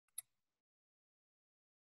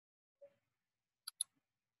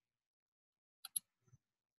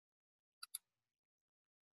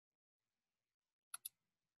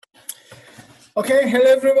Okay, hello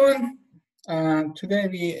everyone. Today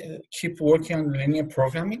we keep working on linear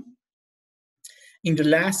programming. In the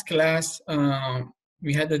last class,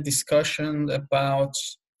 we had a discussion about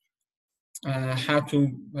how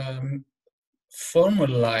to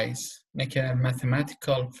make a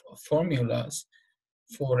mathematical formulas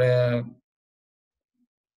for a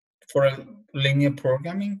linear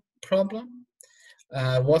programming problem.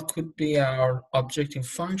 What could be our objective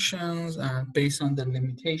functions, and based on the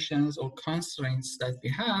limitations or constraints that we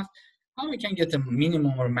have, how we can get a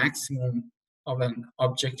minimum or maximum of an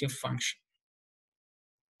objective function.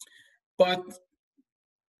 But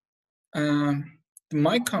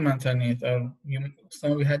my comment on it,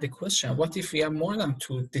 so we had a question, what if we have more than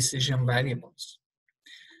two decision variables?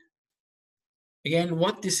 Again,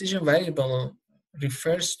 what decision variable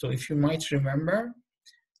refers to, if you might remember,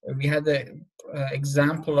 we had an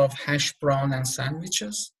example of hash brown and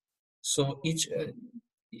sandwiches. So it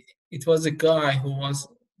was a guy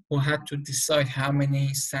who had to decide how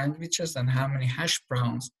many sandwiches and how many hash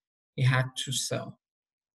browns he had to sell.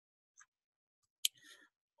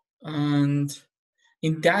 And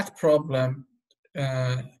in that problem,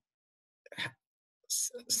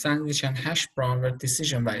 sandwich and hash brown were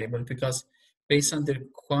decision variable because based on their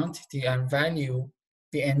quantity and value,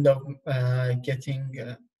 we end up getting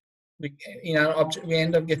an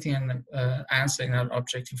answer in our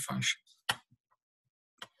objective function.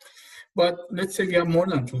 But let's say we have more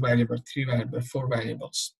than two variables, three variables, four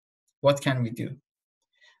variables. What can we do?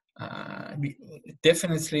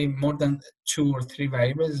 Definitely more than two or three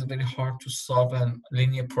variables is very hard to solve a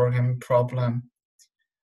linear programming problem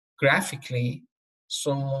graphically.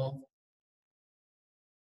 So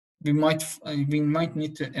we might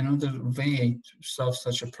need another way to solve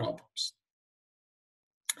such a problems.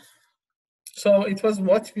 So it was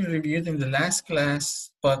what we reviewed in the last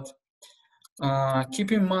class, but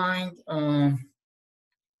keep in mind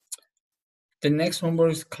the next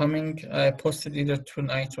homework is coming. I posted either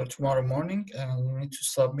tonight or tomorrow morning. We need to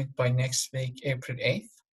submit by next week, April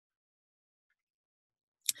 8th.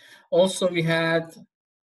 Also, we had,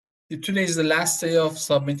 today is the last day of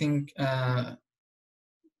submitting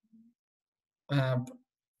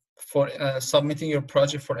submitting your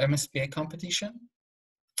project for MSBA competition.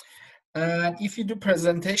 And if you do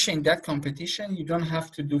presentation in that competition, you don't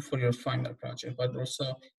have to do for your final project, but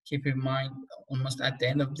also keep in mind, almost at the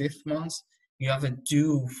end of this month, you have a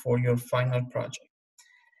due for your final project.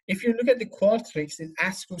 If you look at the Qualtrics, it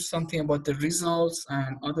asks you something about the results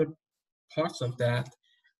and other parts of that.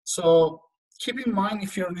 So keep in mind,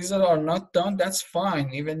 if your results are not done, that's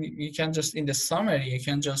fine. Even you can just, in the summary, you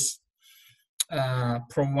can just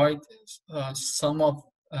provide some of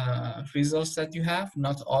results that you have,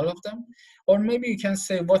 not all of them. Or maybe you can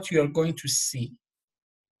say what you are going to see.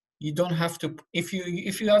 You don't have to, if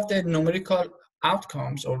you have the numerical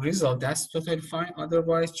outcomes or result, that's totally fine.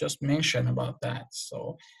 Otherwise, just mention about that.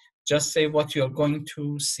 So just say what you're going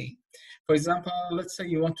to see. For example, let's say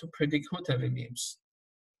you want to predict hotel reviews.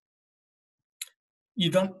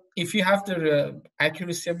 If you have the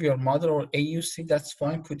accuracy of your model or AUC, that's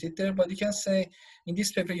fine, put it there. But you can say, in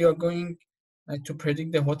this paper, you're going to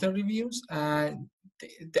predict the hotel reviews.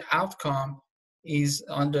 The outcome is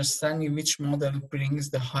understanding which model brings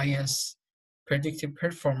the highest predictive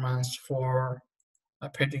performance for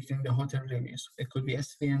predicting the hotel reviews. It could be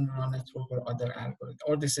SVM, neural network, or other algorithm,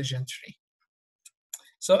 or decision tree.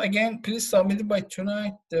 So again, please submit it by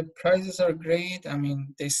tonight. The prizes are great. I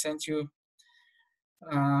mean, they sent you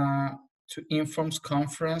to Inform's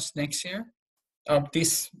conference next year.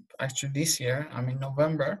 This year, I mean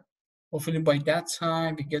November. Hopefully by that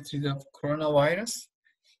time we get rid of coronavirus,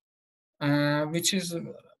 which is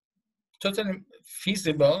totally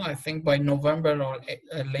feasible. I think by November or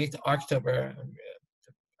late October,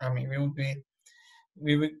 I mean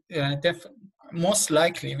we will most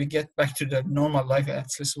likely we get back to the normal life.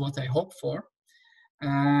 That's least what I hope for.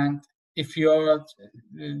 And if you are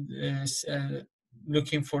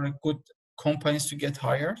looking for a good companies to get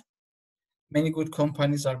hired, many good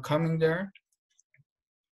companies are coming there,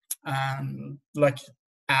 like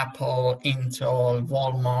Apple, Intel,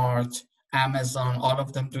 Walmart, Amazon, all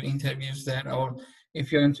of them do interviews there. Or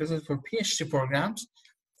if you're interested for PhD programs,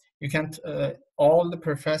 you can, all the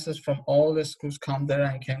professors from all the schools come there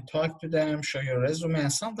and you can talk to them, show your resume,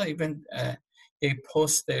 and sometimes even they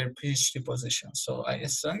post their PhD position. So I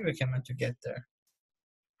strongly recommend to get there.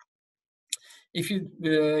 If you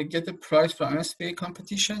get the prize from MSBA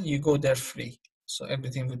competition, you go there free. So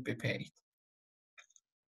everything would be paid.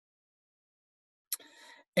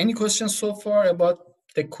 Any questions so far about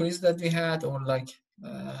the quiz that we had, or like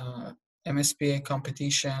MSBA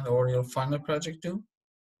competition or your final project due?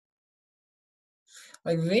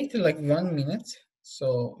 I waited like 1 minute,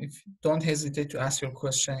 so if don't hesitate to ask your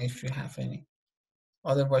question if you have any.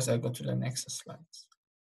 Otherwise, I go to the next slides.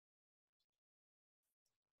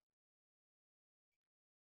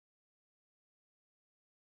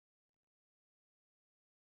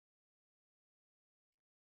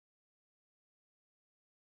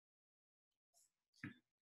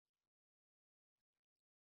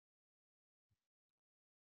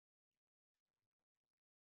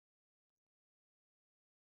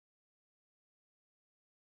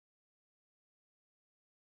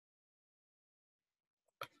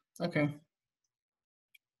 Okay,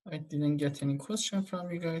 I didn't get any question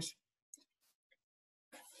from you guys.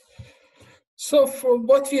 So for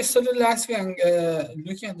what we studied last week and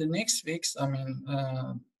looking at the next weeks, I mean,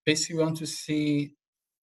 basically we want to see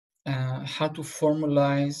how to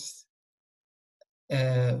formalize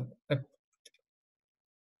a,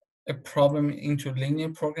 a problem into linear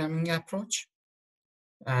programming approach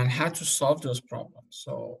and how to solve those problems.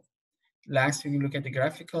 So last week we looked at the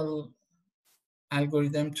graphical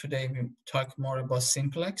algorithm. Today we talk more about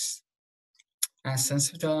simplex and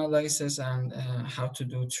sensitivity analysis and how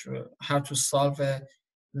to solve a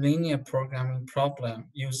linear programming problem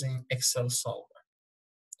using Excel solver.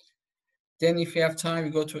 Then if you have time, we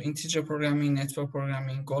go to integer programming, network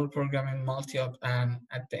programming, goal programming, multi-op, and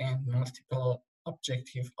at the end, multiple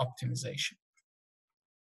objective optimization.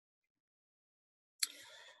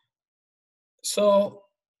 So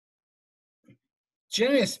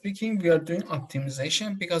generally speaking, we are doing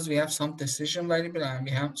optimization because we have some decision variable and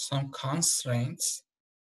we have some constraints.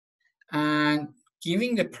 And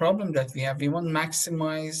given the problem that we have, we want to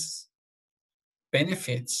maximize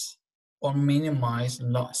benefits or minimize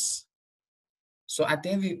loss. So at the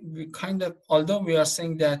end, we kind of, although we are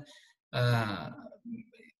saying that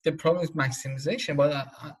the problem is maximization, but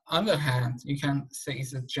on the other hand, you can say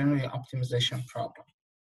it's a general optimization problem.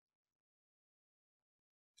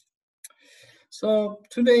 So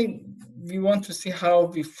today we want to see how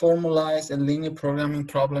we formalize a linear programming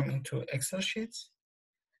problem into Excel sheets.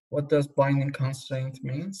 What does binding constraint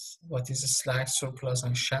means? What is a slack, surplus,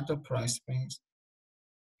 and shadow price means?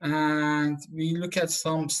 And we look at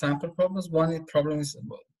some sample problems. One problem is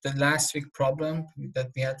the last week problem that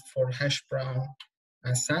we had for hash brown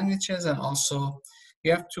and sandwiches, and also we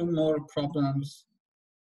have two more problems,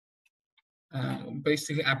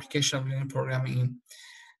 basically application of linear programming in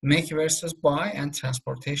make versus buy and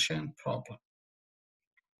transportation problem.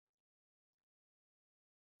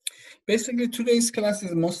 Basically today's class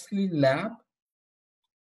is mostly lab.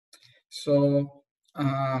 So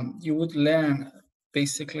you would learn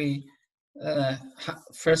basically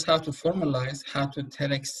first how to formalize, how to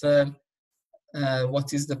tell Excel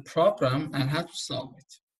what is the problem and how to solve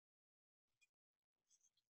it.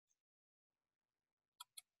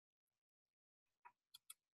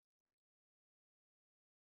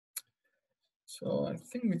 So I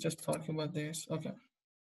think we just talked about this. Okay.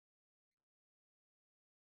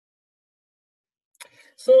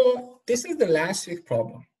 So this is the last week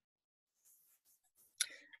problem.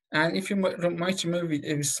 And if you might remember,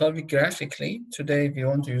 we solve it graphically. Today we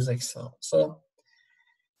want to use Excel. So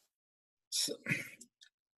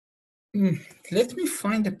let me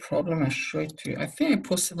find the problem and show it to you. I think I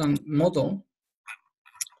posted on Moodle.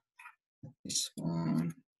 This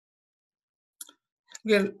one.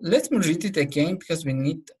 Well, let me read it again because we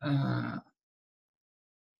need, I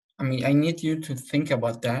need you to think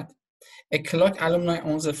about that. A Clark alumni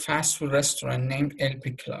owns a fast food restaurant named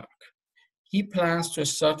LP Clark. He plans to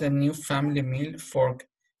start a new family meal for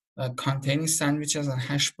containing sandwiches and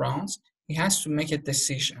hash browns. He has to make a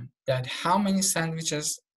decision that how many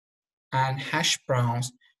sandwiches and hash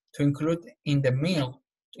browns to include in the meal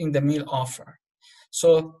offer.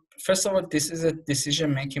 So first of all, this is a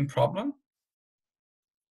decision-making problem.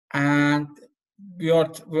 And we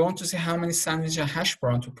want to see how many sandwiches and hash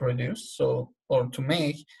brown to produce, or to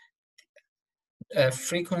make, a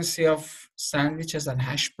frequency of sandwiches and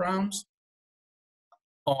hash browns,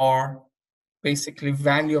 or basically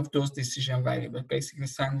value of those decision variables. Basically,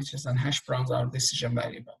 sandwiches and hash browns are decision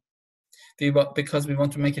variable. Because we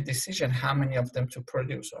want to make a decision how many of them to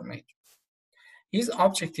produce or make. His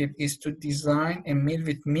objective is to design a meal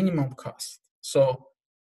with minimum cost. So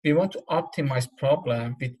we want to optimize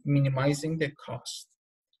problem with minimizing the cost.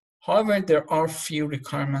 However, there are few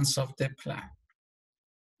requirements of the plan.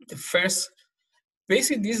 The first,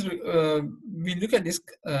 basically, we look at this.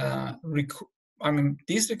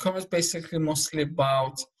 These requirements basically mostly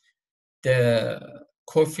about the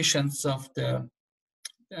coefficients of the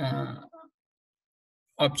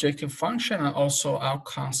objective function and also our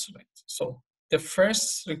constraint. So the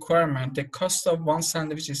first requirement, the cost of one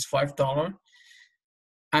sandwich is $5.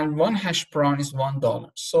 and 1 hash brown is $1.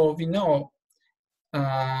 So we know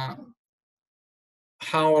how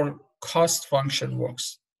our cost function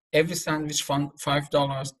works. Every sandwich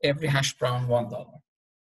 $5, every hash brown $1.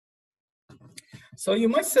 So you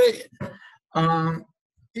might say,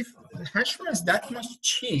 if hash brown is that much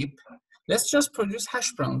cheap, let's just produce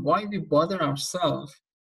hash brown. Why we bother ourselves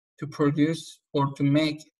to produce or to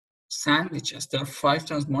make sandwiches? They're 5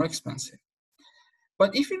 times more expensive.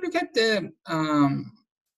 But if you look at the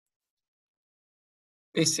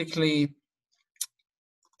basically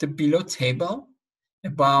the below table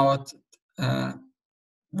about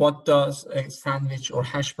what does a sandwich or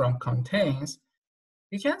hash brown contains,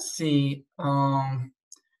 you can see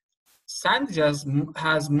sandwiches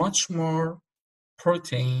has much more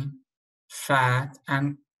protein, fat,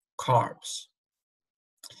 and carbs.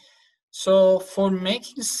 So for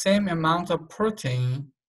making the same amount of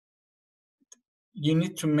protein, you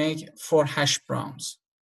need to make 4 hash browns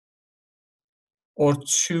or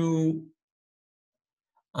 2,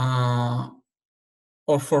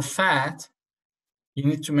 or for fat, you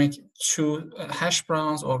need to make 2 hash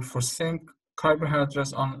browns, or for same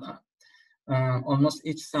carbohydrates on almost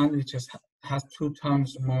each sandwich has 2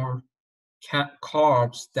 times more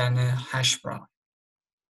carbs than a hash brown.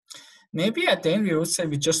 Maybe at the end we would say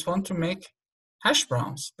we just want to make hash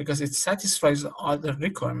browns because it satisfies other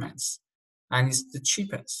requirements and it's the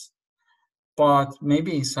cheapest. But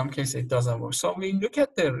maybe in some cases it doesn't work. So we look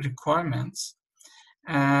at the requirements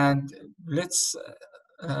and let's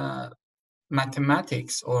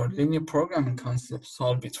mathematics or linear programming concepts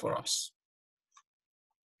solve it for us.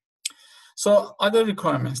 So other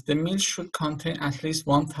requirements, the meal should contain at least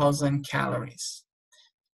 1,000 calories.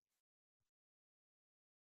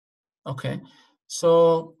 Okay,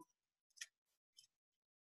 so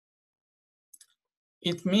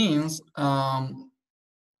it means no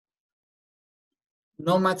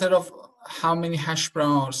matter of how many hash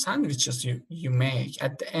brown or sandwiches you make,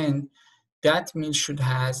 at the end, that meal should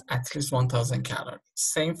has at least 1,000 calories.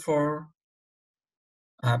 Same for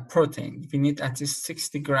protein. We need at least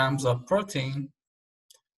 60 grams of protein.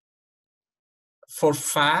 For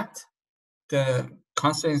fat, the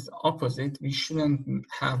concept is opposite. We shouldn't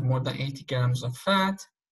have more than 80 grams of fat.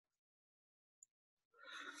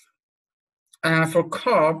 And for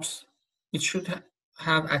carbs, it should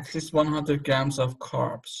have at least 100 grams of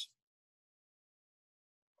carbs.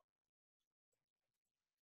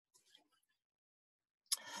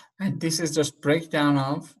 And this is just breakdown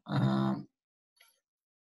of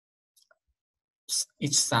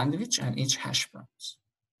each sandwich and each hash browns.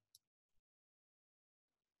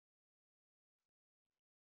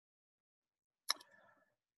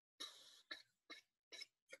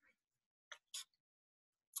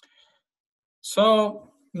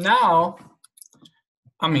 So now,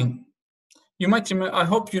 I mean, you might remember, I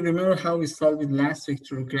hope you remember how we solved it last week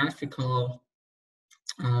through graphical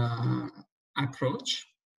approach.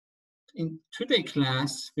 In today's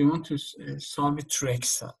class, we want to solve it through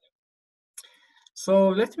Excel. So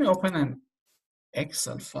let me open an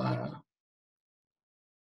Excel file.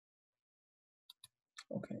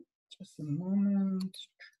 Okay, just a moment.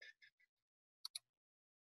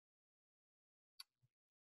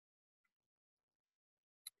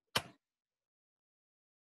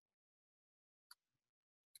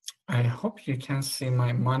 I hope you can see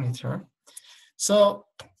my monitor. So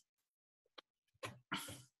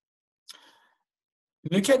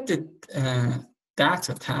look at the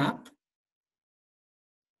data tab.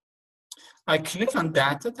 I click on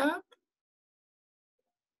data tab.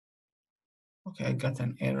 Okay, I got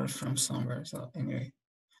an error from somewhere. So anyway,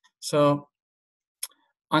 so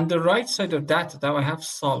on the right side of data tab, I have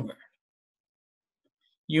solver.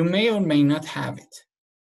 You may or may not have it.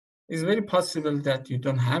 It's very possible that you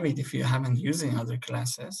don't have it if you haven't used it in other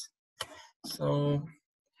classes. So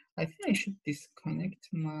I think I should disconnect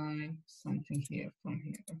my something here from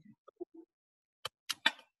here.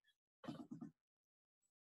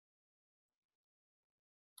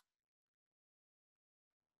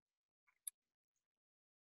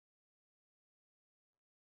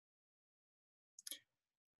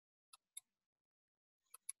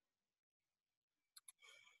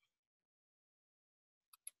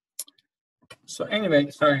 Okay. So anyway,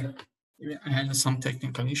 sorry, I had some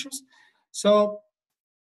technical issues. So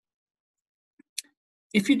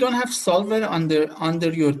if you don't have solver under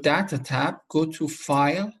your data tab, go to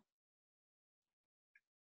File,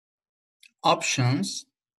 Options.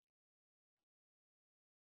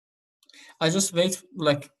 I just wait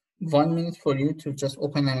like 1 minute for you to just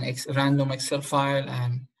open an random Excel file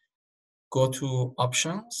and go to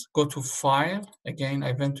Options, go to File. Again,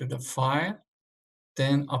 I went to the File.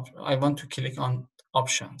 Then I want to click on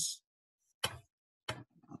options.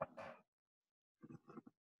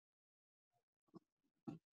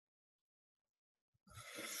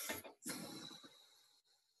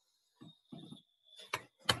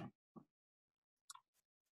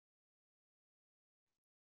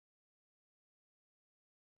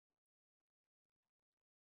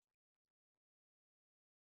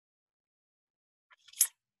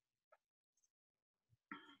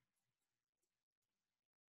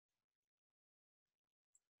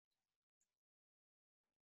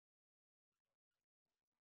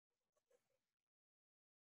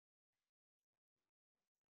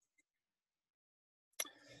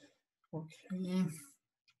 Okay.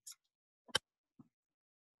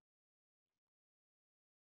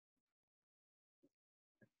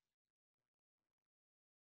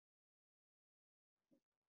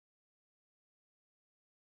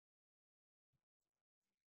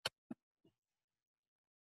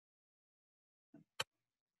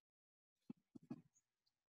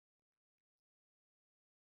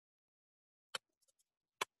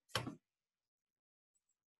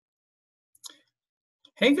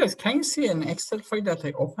 Hey guys, can you see an Excel file that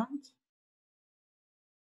I opened?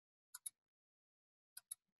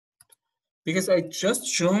 Because I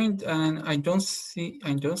just joined and I don't see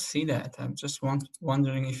that. I'm just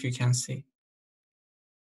wondering if you can see.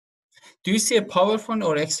 Do you see a PowerPoint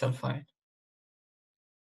or Excel file?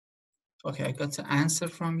 Okay, I got the answer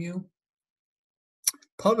from you.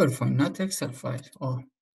 PowerPoint, not Excel file. Oh,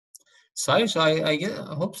 sorry. So I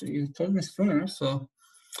hope you told me sooner. So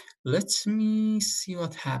let me see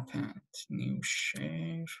what happened. New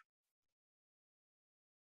share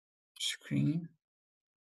screen.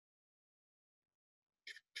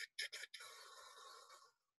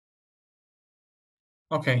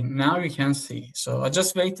 Okay, now you can see. So I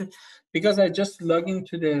just waited because I just logged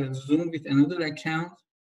into the Zoom with another account.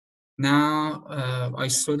 Now I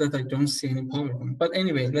saw that I don't see any PowerPoint. But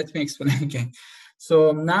anyway, let me explain again.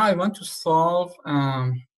 So now I want to solve.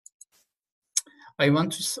 I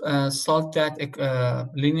want to solve that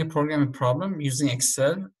linear programming problem using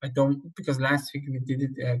Excel. I don't, because last week we did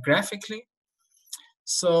it graphically.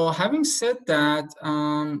 So having said that,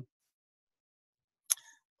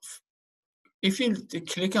 if you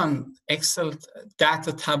click on Excel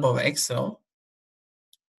data tab of Excel,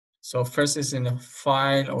 so first is in the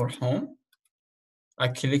file or home, I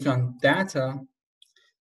click on data,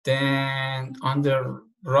 then on the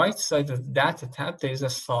right side of the data tab, there is a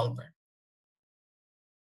solver.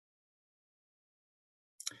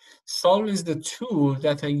 Solve is the tool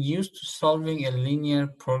that I use to solving a linear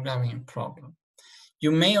programming problem.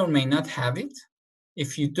 You may or may not have it.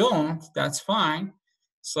 If you don't, that's fine.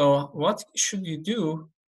 So what should you do?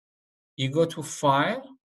 You go to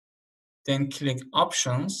File, then click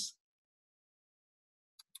Options,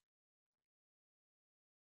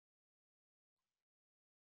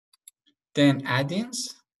 then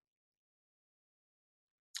Add-ins.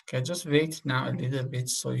 Okay, just wait now a little bit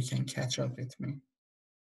so you can catch up with me.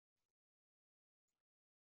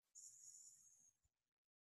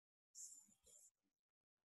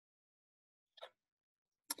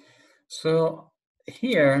 So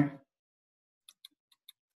here,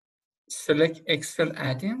 select Excel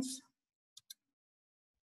add-ins.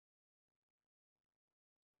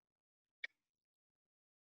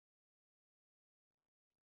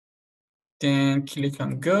 Then click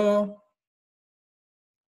on Go.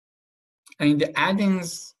 And in the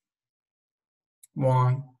add-ins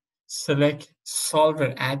one, select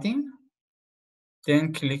Solver add-in,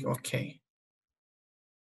 then click OK.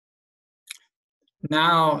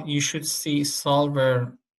 Now you should see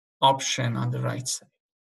Solver option on the right side.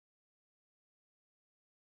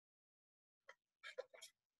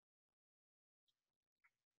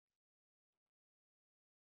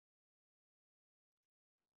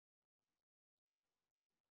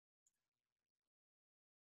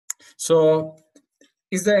 So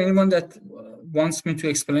is there anyone that wants me to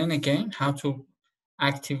explain again how to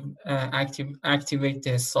activate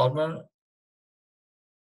the solver?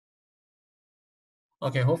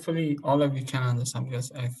 Okay, hopefully all of you can understand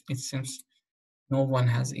because it seems no one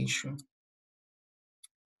has issue.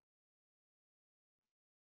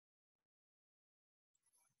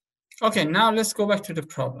 Okay, now let's go back to the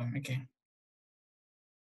problem again.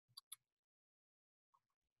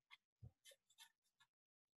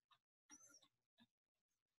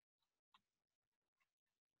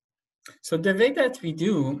 So the way that we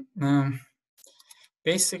do,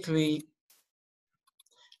 basically,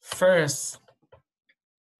 first,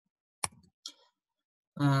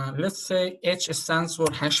 let's say H stands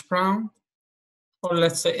for hash brown, or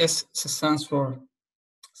let's say S stands for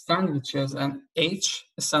sandwiches, and H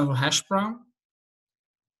stands for hash brown.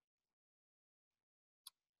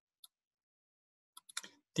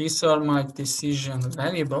 These are my decision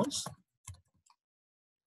variables.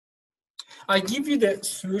 I give you the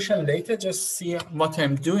solution later, just see what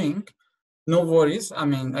I'm doing. No worries. I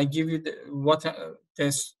mean, I give you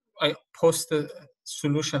I post the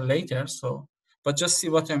solution later. So, but just see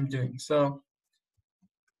what I'm doing. So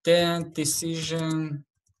then decision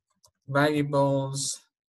variables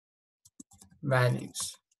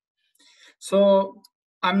values. So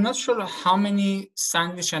I'm not sure how many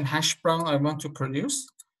sandwich and hash brown I want to produce.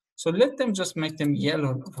 So let them just make them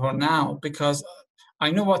yellow for now, because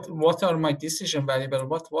I know what are my decision variable,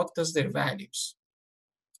 what does their values.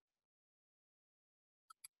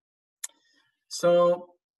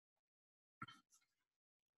 So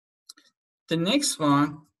the next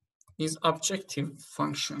one is objective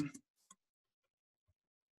function.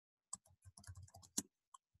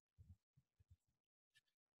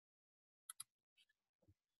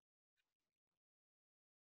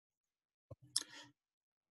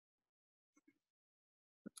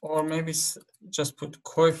 Or maybe just put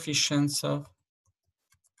coefficients of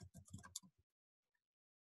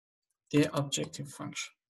the objective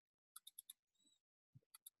function.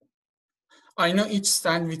 I know each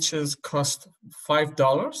sandwiches cost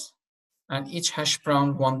 $5 and each hash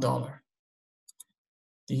brown $1.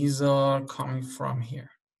 These are coming from here.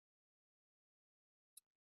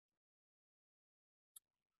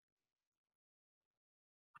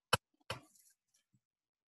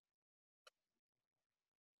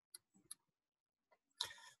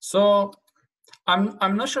 So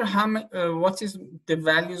I'm not sure how what is the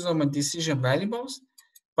values of my decision variables,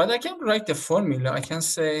 but I can write the formula. I can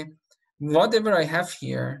say whatever I have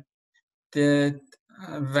here, the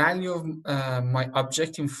value of my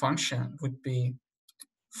objective function would be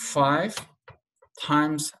 5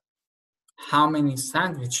 times how many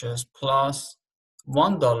sandwiches plus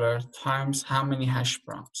 $1 times how many hash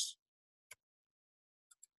browns.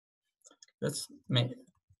 Let's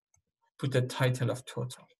put the title of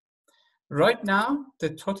total. Right now,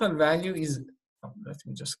 the total value is, let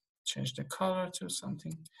me just change the color to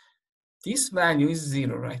something. This value is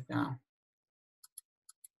 0 right now.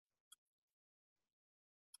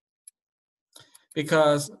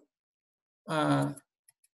 Because the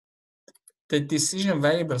decision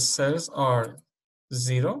variable cells are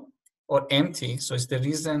 0 or empty. So it's the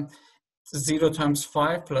reason 0 times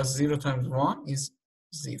 5 plus 0 times 1 is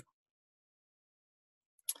 0.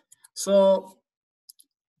 So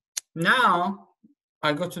now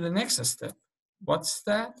I go to the next step. What's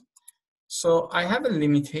that? So I have a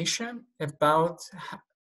limitation about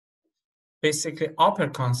basically upper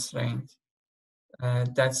constraint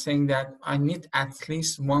that's saying that I need at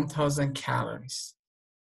least 1,000 calories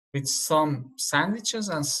with some sandwiches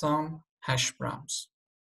and some hash browns.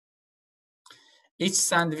 Each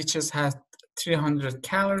sandwiches has 300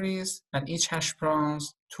 calories and each hash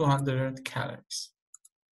browns 200 calories.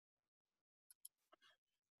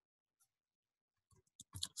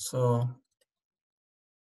 So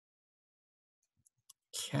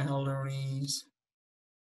calories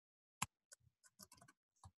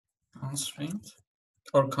constraint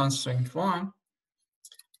or constraint 1.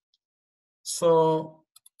 So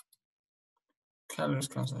calories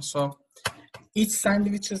constraint. So each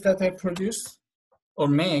sandwiches that I produce or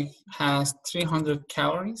make has 300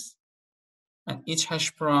 calories and each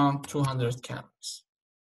hash brown 200 calories.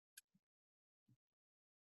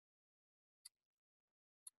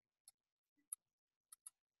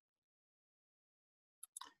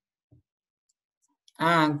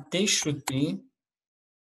 And they should be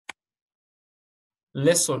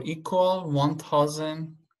less or equal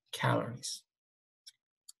 1,000 calories.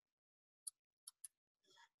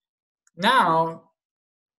 Now,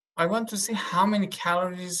 I want to see how many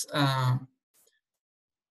calories how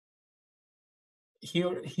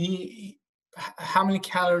many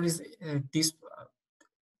calories this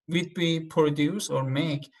would be produce or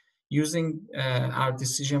make using our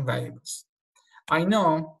decision variables. I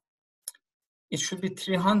know it should be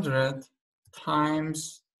 300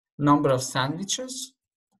 times number of sandwiches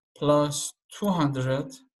plus 200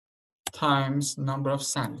 times number of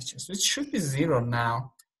sandwiches, which should be 0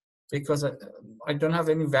 now because I don't have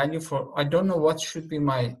any value for, I don't know what should be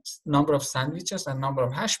my number of sandwiches and number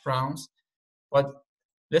of hash browns. But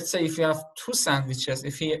let's say if you have 2 sandwiches,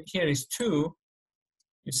 if here is 2,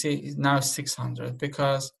 you see now 600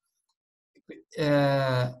 because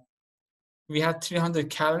we had 300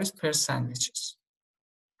 calories per sandwiches.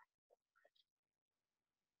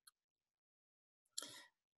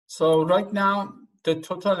 So right now, the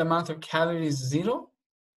total amount of calories is 0,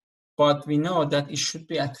 but we know that it should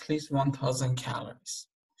be at least 1,000 calories.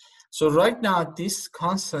 So right now, this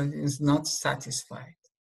constant is not satisfied.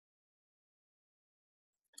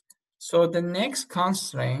 So the next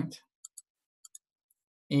constraint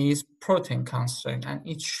is protein constraint, and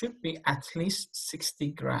it should be at least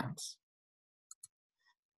 60 grams.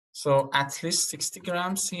 So at least 60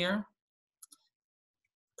 grams here.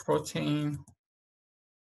 Protein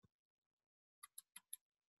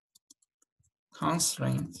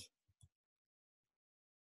constraint.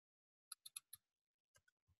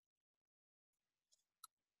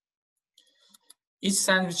 Each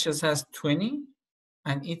sandwiches has 20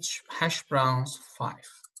 and each hash browns 5.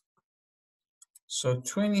 So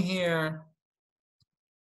 20 here,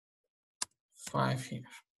 5 here.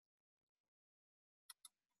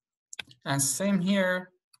 And same here.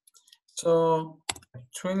 So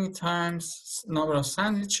 20 times number of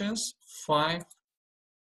sandwiches, 5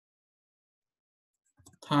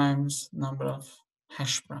 times number of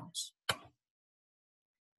hash browns.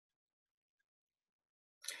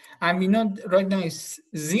 And we know right now it's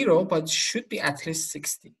 0, but it should be at least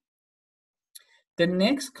 60. The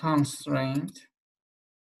next constraint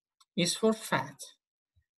is for fat.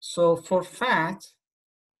 So for fat,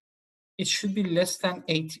 it should be less than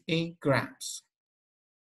 88 grams.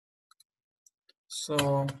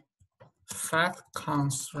 So fat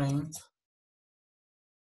constraint,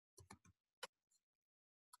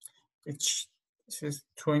 which is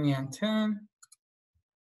 20 and 10.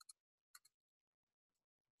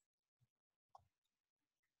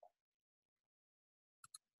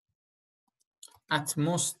 At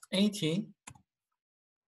most 80.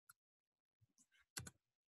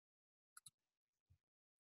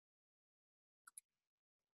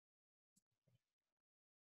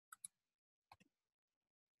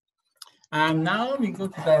 And now we go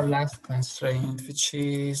to our last constraint, which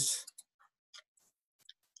is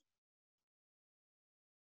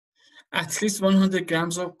at least 100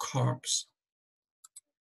 grams of carbs.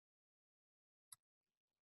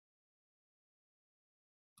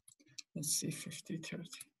 Let's see, 50, 30.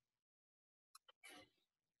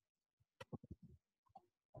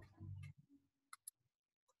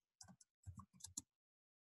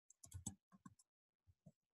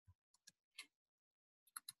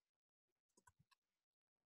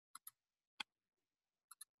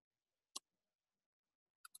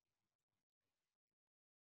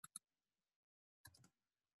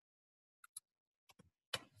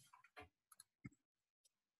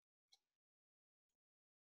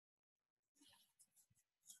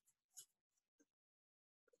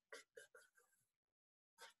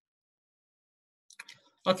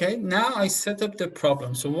 Okay, now I set up the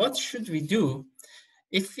problem. So what should we do?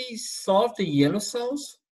 If we solve the yellow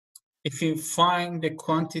cells, if we find the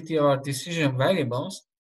quantity of our decision variables,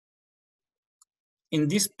 in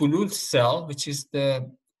this blue cell, which is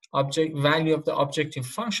the object value of the objective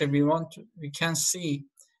function, we can see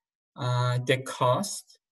the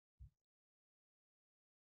cost.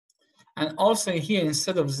 And also here,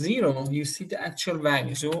 instead of 0, you see the actual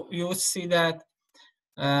value. So you will see that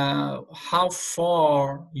how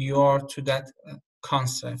far you are to that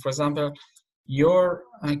constraint. For example, your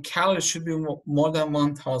calories should be more than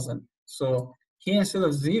 1,000. So here, instead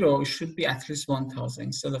of 0, it should be at least 1,000.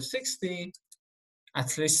 Instead of 60,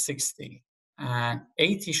 at least 60. And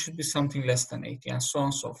 80 should be something less than 80, and so on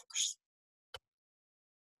and so forth.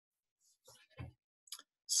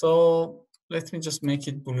 So let me just make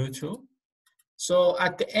it blue too. So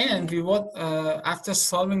at the end, we would, after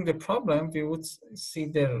solving the problem, we would see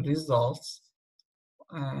the results,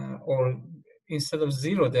 or instead of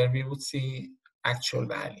 0 there, we would see actual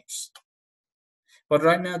values. But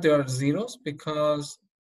right now there are zeros because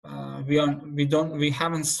we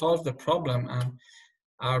haven't solved the problem, and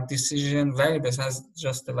our decision variables has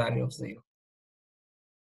just the value of 0.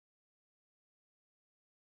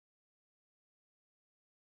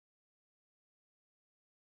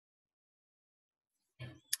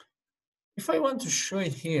 If I want to show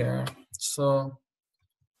it here, so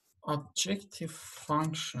objective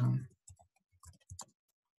function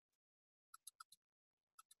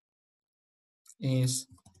is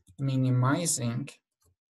minimizing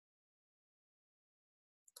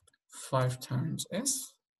 5 times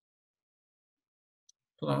S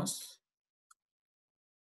plus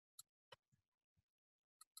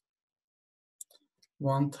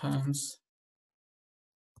 1 times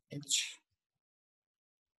H.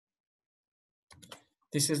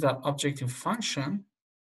 This is the objective function,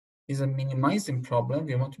 is a minimizing problem.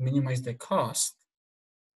 We want to minimize the cost.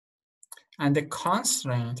 And the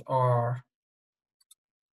constraint are,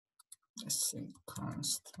 let's see,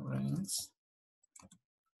 constraints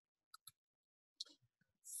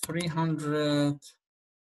 300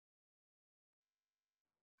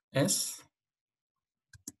 S.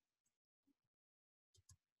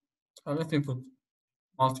 Let me put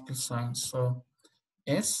multiple signs. So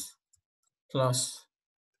S plus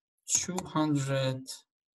 200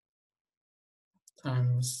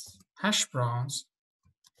 times hash browns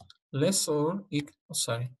less or equal,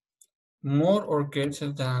 sorry, more or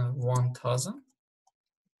greater than 1000.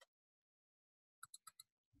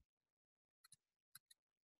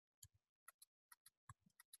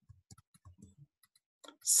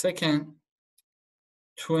 Second,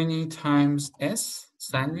 20 times S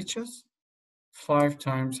sandwiches, 5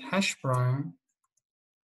 times hash brown,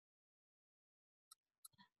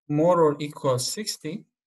 more or equal 60.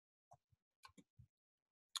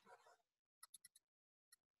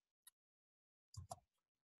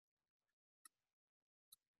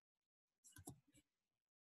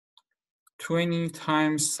 Twenty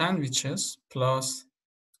times sandwiches plus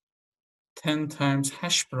 10 times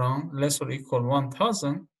hash brown less or equal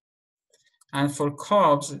 1000. And for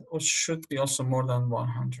carbs, it should be also more than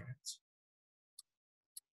 100.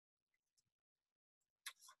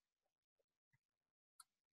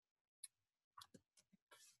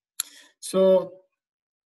 So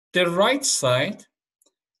the right side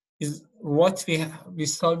is what we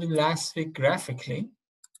solved last week graphically.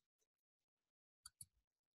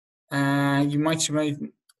 And you might remember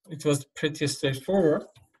it was pretty straightforward.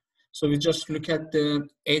 So we just look at the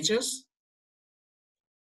edges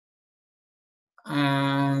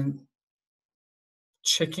and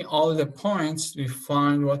checking all the points, we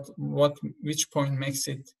find which point makes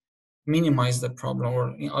it minimize the problem,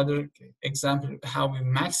 or in other example, how we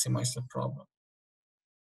maximize the problem.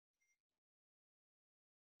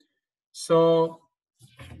 So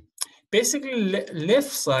basically left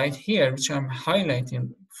side here, which I'm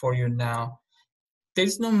highlighting for you now,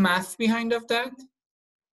 there's no math behind of that.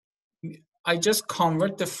 I just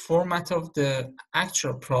convert the format of the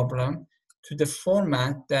actual problem to the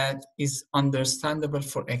format that is understandable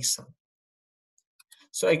for Excel.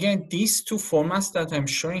 So again, these two formats that I'm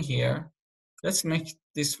showing here, let's make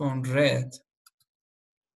this one red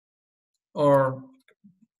or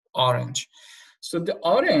orange. So the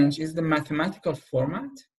orange is the mathematical format,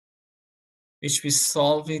 which we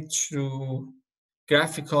solved it through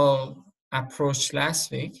graphical approach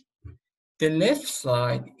last week. The left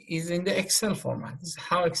side is in the Excel format. This is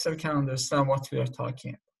how Excel can understand what we are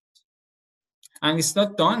talking about. And it's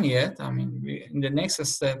not done yet. I mean, in the next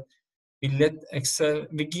step, we let Excel,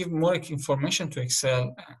 we give more information to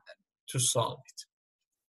Excel to solve it.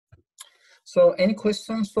 So any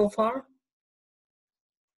questions so far?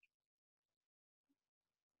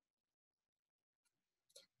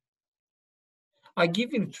 I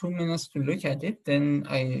give you 2 minutes to look at it, then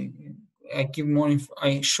I give more.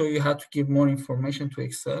 I show you how to give more information to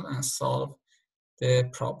Excel and solve the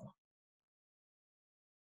problem.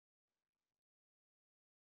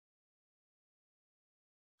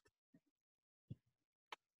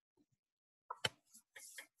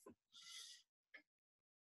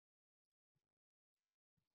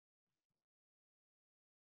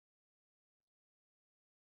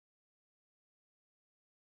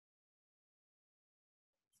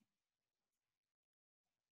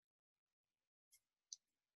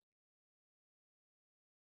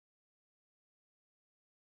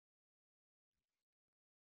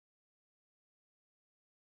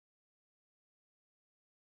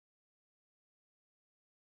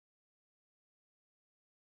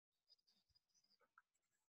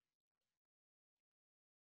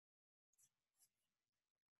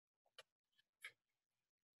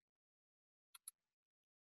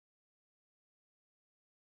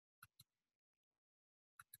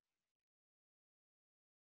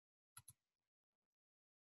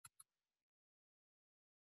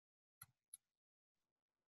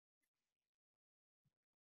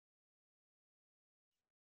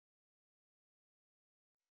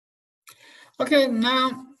 Okay,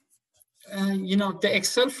 now, the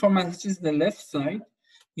Excel format, which is the left side,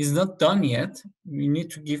 is not done yet. We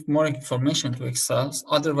need to give more information to Excel.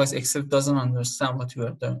 Otherwise, Excel doesn't understand what we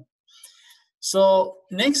are doing. So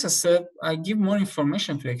next step, I give more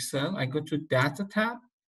information to Excel. I go to Data tab,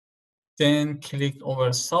 then click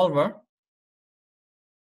over Solver.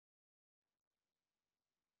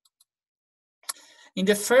 In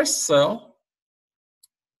the first cell,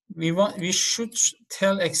 we should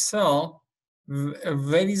tell Excel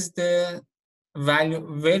where is the value,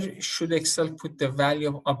 where should Excel put the value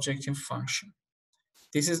of objective function.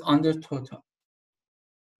 This is under total.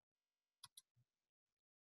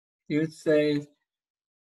 You would say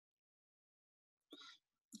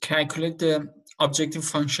calculate the objective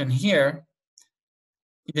function here.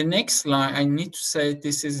 In the next line, I need to say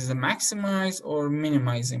this is a maximize or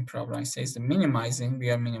minimizing problem. I say it's the minimizing,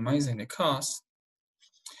 we are minimizing the cost.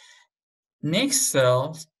 Next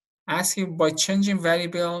cell, asking by changing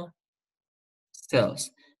variable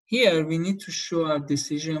cells. Here we need to show our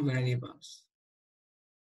decision variables,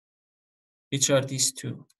 which are these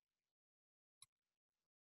two.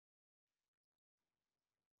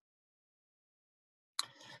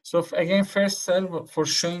 So again, first cell for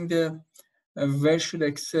showing the where should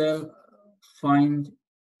Excel find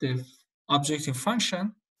the objective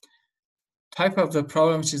function. Type of the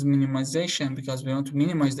problem, which is minimization, because we want to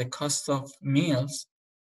minimize the cost of meals.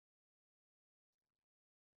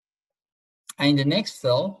 And in the next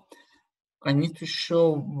cell, I need to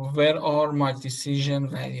show where are my decision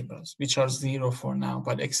variables, which are 0 for now,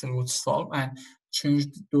 but Excel would solve and change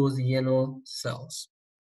those yellow cells.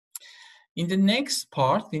 In the next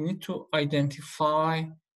part, we need to identify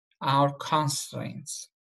our constraints.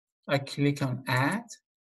 I click on Add.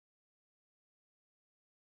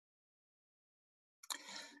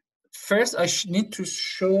 First, I need to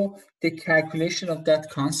show the calculation of that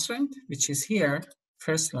constraint, which is here,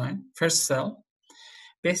 first line, first cell.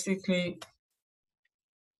 Basically,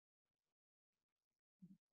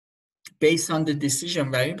 based on the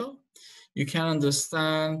decision variable, you can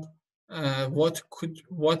understand what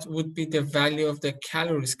would be the value of the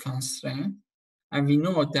calories constraint, and we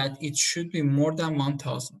know that it should be more than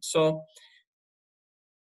 1,000. So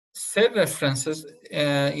cell references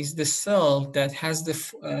is the cell that has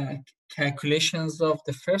the calculations of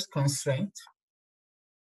the first constraint,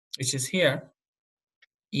 which is here,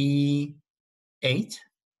 E8.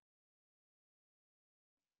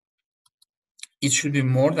 It should be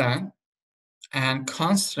more than, and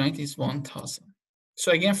constraint is 1,000.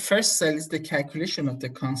 So again, first cell is the calculation of the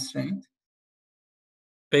constraint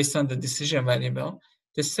based on the decision variable.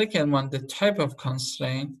 The second one, the type of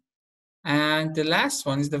constraint. And the last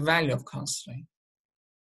one is the value of constraint.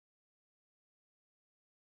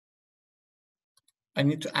 I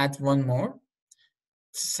need to add one more.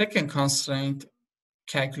 Second constraint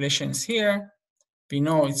calculation is here. We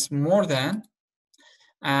know it's more than,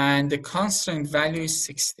 and the constraint value is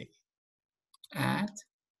 60. Add.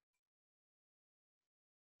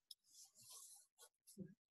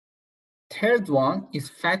 Third one is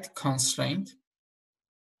fat constraint.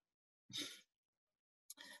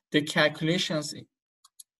 The calculations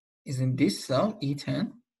is in this cell,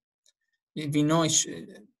 E10. We know it's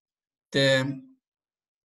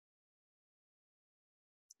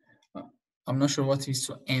I'm not sure what is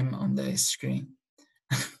M on the screen.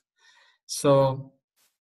 So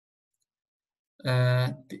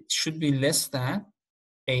it should be less than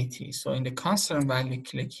 80. So in the constraint value,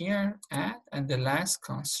 click here, add, and the last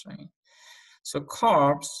constraint. So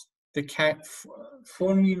carbs, the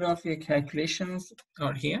formula of your calculations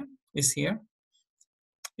are here, is here.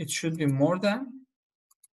 It should be more than,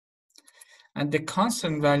 and the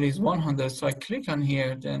constant value is 100. So I click on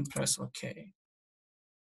here, then press OK.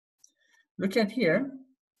 Look at here.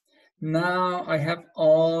 Now I have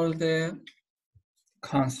all the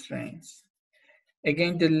constraints.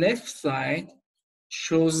 Again, the left side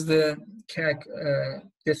shows the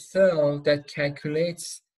cell that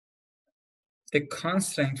calculates the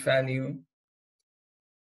constraint value.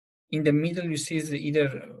 In the middle, you see is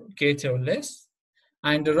either greater or less.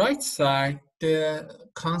 And the right side, the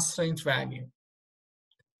constraint value.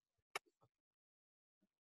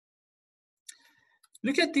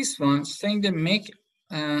 Look at this one, saying the make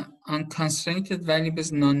unconstrained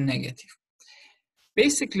variables non-negative.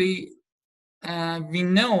 Basically, we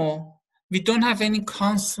know we don't have any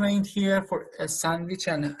constraint here for a sandwich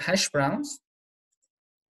and hash browns.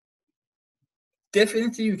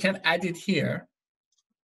 Definitely, you can add it here.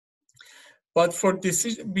 But for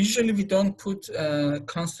decision, usually we don't put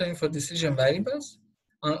constraint for decision variables,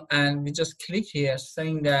 and we just click here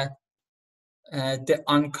saying that the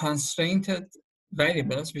unconstrained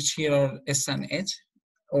variables, which here are S and H,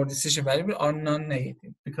 or decision variable, are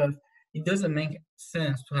non-negative, because it doesn't make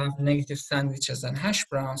sense to have negative sandwiches and hash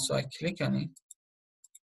browns. So I click on it.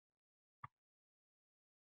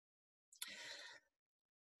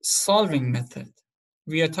 Solving method.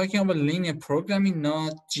 We are talking about linear programming,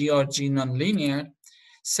 not GRG non-linear.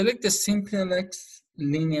 Select the simplex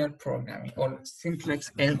linear programming, or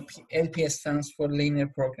simplex LP. LP stands for linear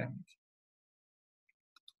programming.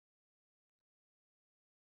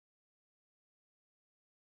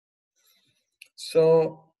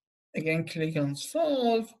 So again, click on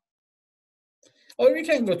solve, or we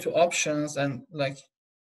can go to options and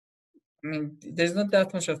there's not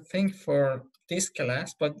that much of thing for this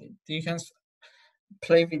class, but you can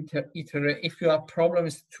play with iterate. If your problem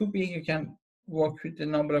is too big, you can work with the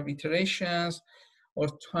number of iterations or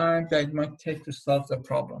time that it might take to solve the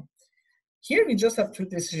problem. Here we just have two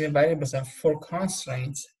decision variables and 4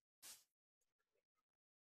 constraints.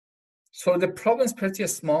 So the problem is pretty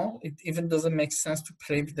small. It even doesn't make sense to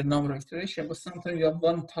play with the number of iterations, but sometimes you have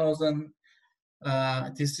 1,000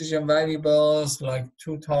 decision variables, like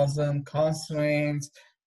 2,000 constraints.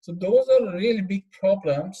 So those are really big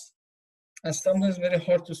problems, and sometimes very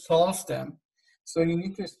hard to solve them. So you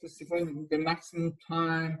need to specify the maximum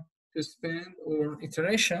time to spend or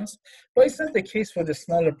iterations, but it's not the case for the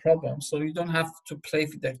smaller problems. So you don't have to play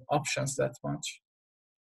with the options that much.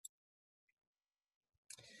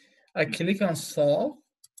 I click on solve.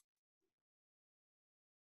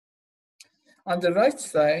 On the right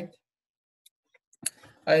side,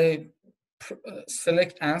 I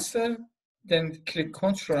select answer, then click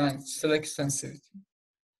control and select sensitivity,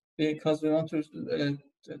 because we want to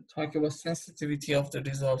talk about sensitivity of the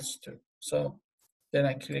results too. So then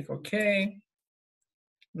I click OK.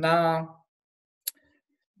 Now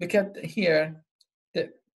look at here,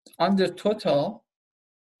 under total,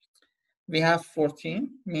 we have 14,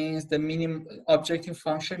 means the minimum objective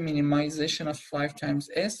function minimization of 5 times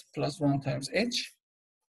s plus 1 times h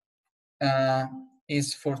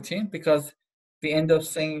is 14, because we end up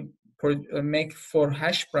saying make 4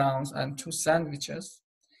 hash browns and 2 sandwiches.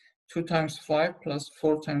 2 times 5 plus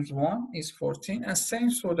 4 times 1 is 14, and same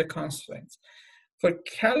for the constraints. For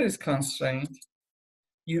calories constraint,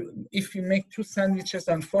 if you make 2 sandwiches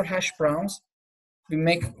and 4 hash browns, we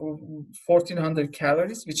make 1,400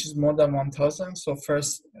 calories, which is more than 1,000. So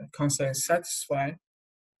first constraint is satisfied.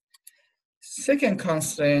 Second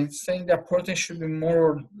constraint, saying that protein should be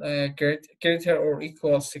more greater or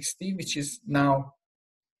equal 60, which is now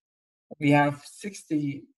we have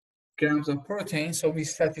 60 grams of protein, so we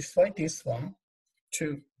satisfy this one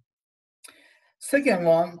too. Second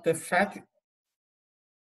one, the fat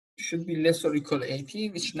should be less or equal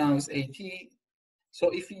 80, which now is 80. So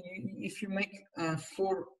if you make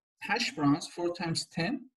 4 hash browns, 4 times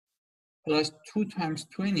 10 plus 2 times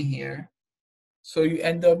 20 here, so you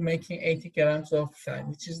end up making 80 grams of fat,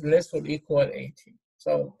 which is less or equal 80.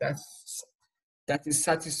 So that is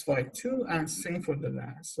satisfied too, and same for the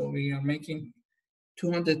last. So we are making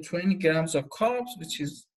 220 grams of carbs, which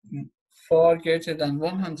is far greater than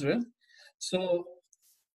 100. So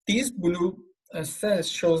these blue cells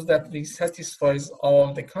shows that we satisfies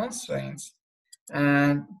all the constraints,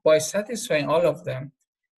 and by satisfying all of them,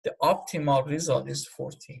 the optimal result is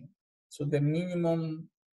 14. So the minimum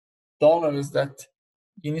dollars that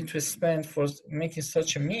you need to spend for making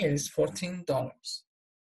such a meal is $14.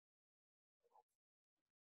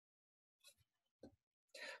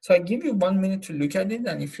 So I give you 1 minute to look at it,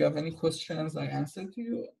 and if you have any questions, I answer to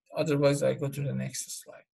you. Otherwise, I go to the next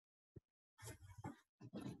slide.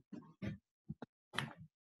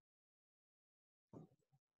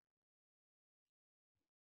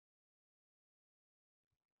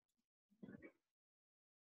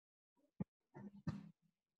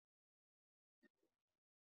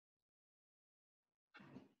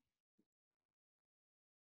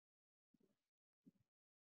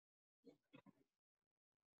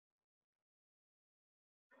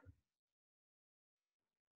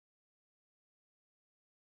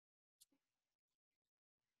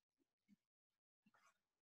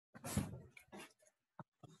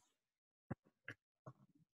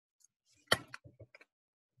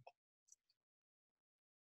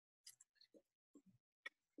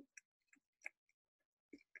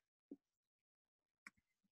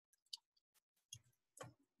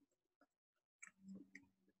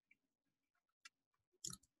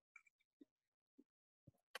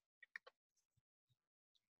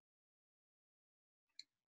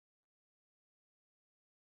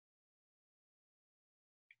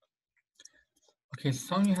 Okay,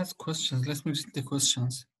 Sonia has questions. Let's move to the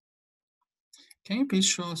questions. Can you please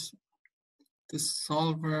show us the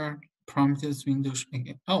solver parameters window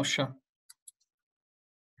again? Oh, sure.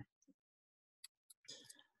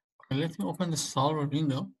 Okay, let me open the solver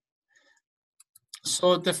window.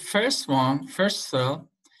 So the first cell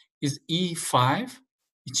is E5,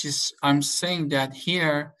 which is, I'm saying that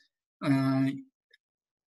here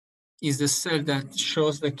is the cell that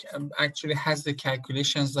shows the, actually has the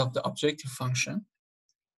calculations of the objective function.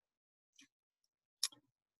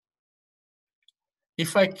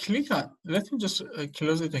 If I click on, let me just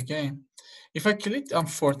close it again. If I click on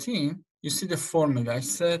 14, you see the formula. I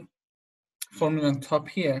said, formula on top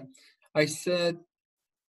here. I said,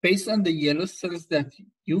 based on the yellow cells that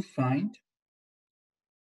you find,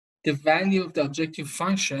 the value of the objective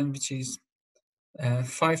function, which is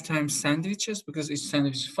 5 times sandwiches, because each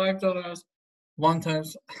sandwich is $5, 1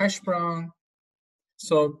 times hash brown.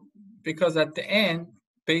 So because at the end,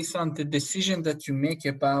 based on the decision that you make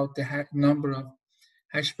about the number of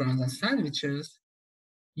hash browns and sandwiches,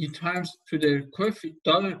 you times to the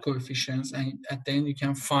dollar coefficients, and at the end you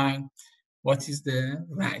can find what is the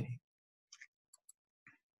value.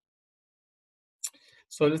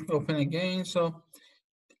 So let me open again. So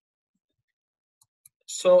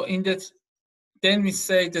in that, then we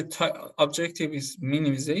say the objective is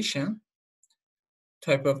minimization,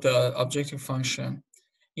 type of the objective function.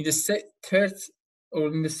 In the third, or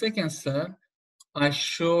in the second step, I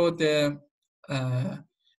show the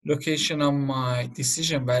location of my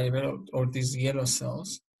decision variable, or these yellow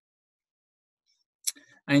cells.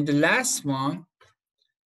 And the last one,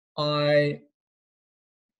 I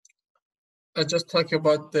just talk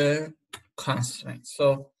about the constraints.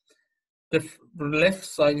 So the left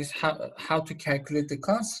side is how to calculate the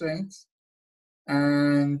constraints,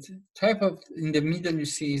 and type of, in the middle you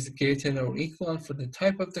see is greater or equal for the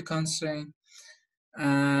type of the constraint,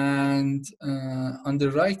 and on the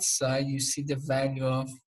right side you see the value of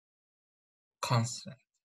constraint.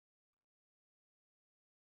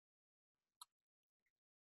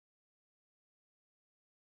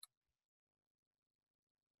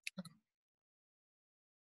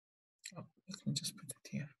 Oh, let me just put it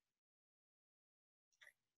here.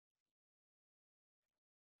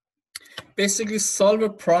 Basically, solver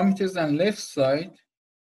parameters on left side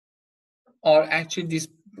are actually this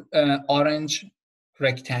orange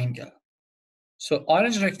rectangle. So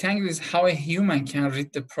orange rectangle is how a human can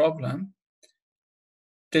read the problem.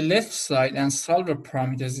 The left side and solver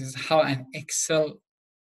parameters is how an Excel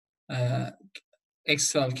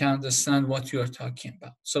can understand what you are talking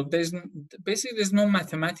about. So basically there's no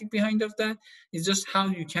mathematics behind of that. It's just how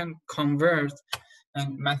you can convert a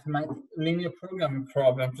linear programming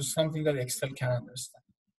problem to something that Excel can understand.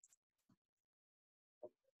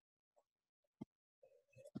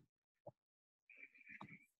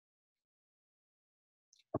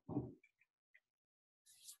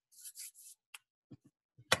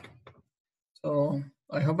 So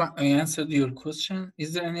I hope I answered your question.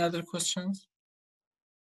 Is there any other questions?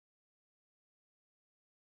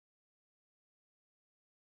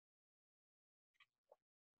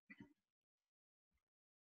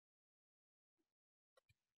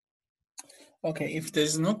 Okay, if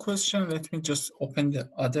there's no question, let me just open the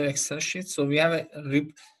other Excel sheet. So we have a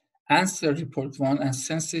answer report 1 and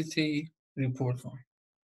sensitivity report 1.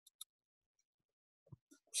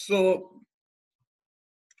 So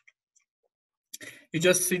you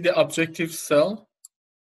just see the objective cell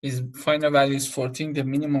is final value is 14, the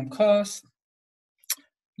minimum cost.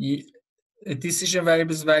 Decision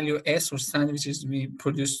variables value S, or sandwiches, we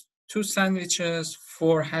produce 2 sandwiches,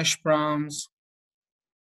 4 hash browns.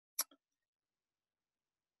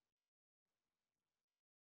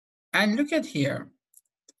 And look at here.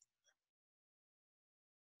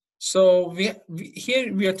 So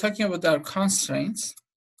here we are talking about our constraints.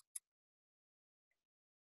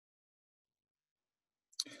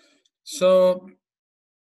 So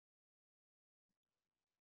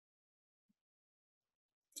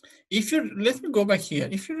if you, let me go back here.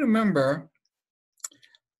 If you remember,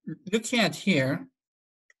 looking at here,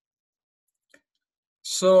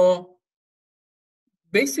 so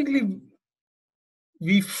basically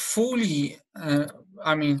we fully,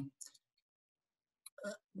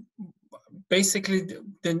 basically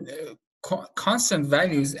the constant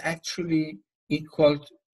value is actually equal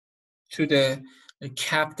to the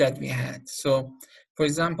cap that we had. So for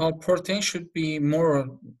example, protein should be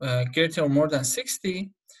more greater or more than 60.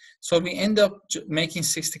 So we end up making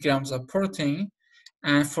 60 grams of protein.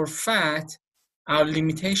 And for fat, our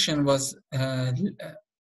limitation was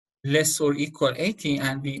less or equal 80,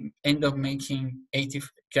 and we end up making 80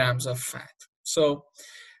 grams of fat. So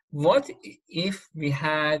what if we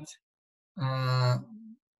had,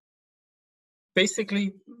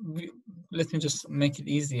 basically, let me just make it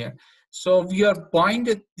easier. So we are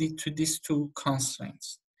binded to these 2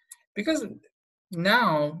 constraints, because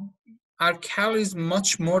now our calories is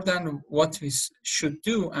much more than what we should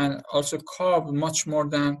do, and also carb much more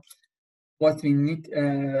than what we need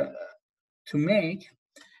to make,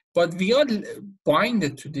 but we are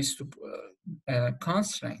binded to these 2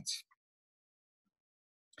 constraints.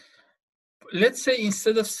 Let's say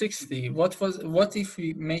instead of 60, what if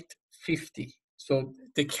we made 50? So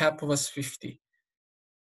the cap was 50.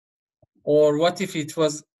 Or what if it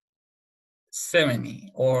was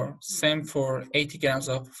 70? Or same for 80 grams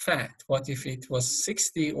of fat. What if it was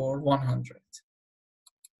 60 or 100?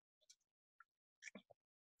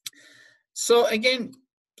 So again,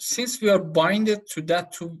 since we are binded to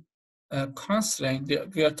that 2 constraint,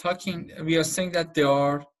 we are saying that there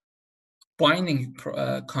are binding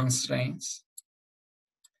constraints,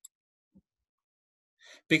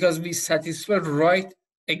 because we satisfy right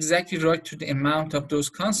exactly right to the amount of those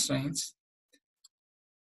constraints,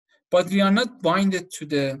 but we are not binded to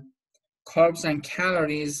the carbs and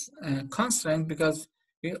calories constraint because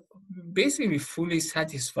we basically fully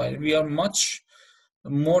satisfied. We are much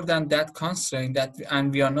more than that constraint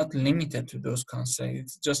and we are not limited to those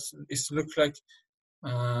constraints. It looks like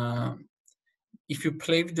if you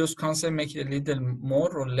play with those concepts, make it a little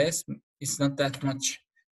more or less, it's not that much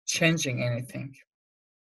changing anything.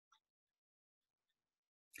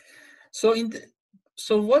 So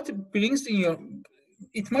what brings in your,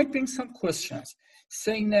 it might bring some questions,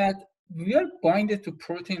 saying that we are binded to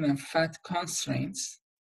protein and fat constraints.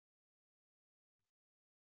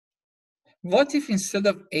 What if instead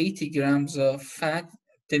of 80 grams of fat,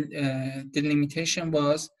 the limitation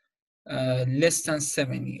was less than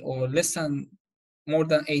 70 or more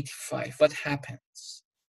than 85? What happens?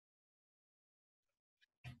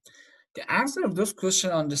 The answer of those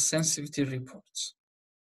questions on the sensitivity reports.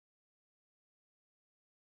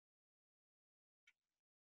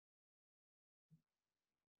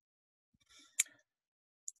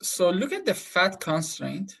 So look at the fat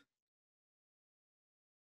constraint.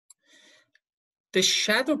 The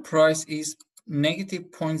shadow price is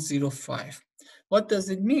negative 0.05. What does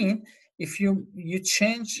it mean? If you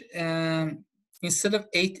change, instead of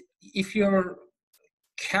 8, if your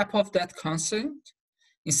cap of that constraint,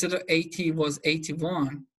 instead of 80 was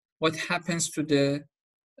 81, what happens to the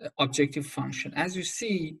objective function? As you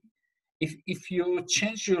see, if you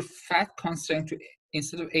change your fat constraint to,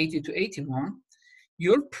 instead of 80 to 81,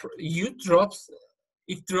 it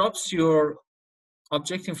drops your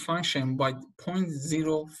objective function by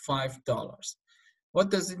 $0.05. What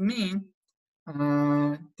does it mean?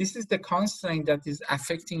 This is the constraint that is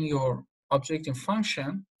affecting your objective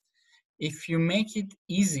function. If you make it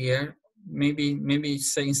easier, maybe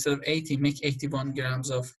say instead of 80, make 81 grams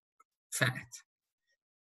of fat.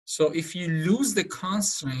 So if you lose the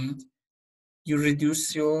constraint, you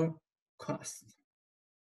reduce your cost.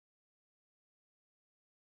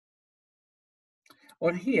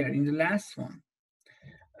 Or here in the last one,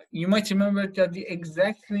 you might remember that we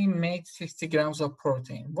exactly made 60 grams of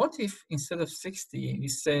protein. What if instead of 60, we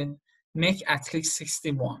said make at least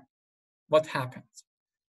 61? What happens?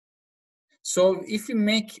 So if you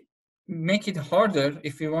make it harder,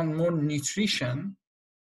 if you want more nutrition,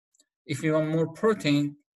 if you want more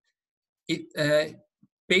protein,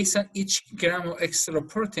 based on each gram of extra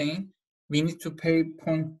protein, we need to pay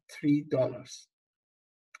 $0.3.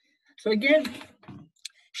 So again,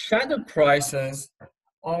 shadow prices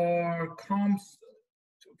are coming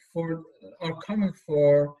for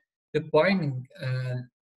the binding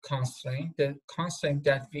constraint, the constraint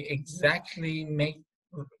that we exactly make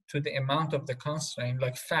to the amount of the constraint,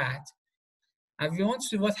 like fat. And we want to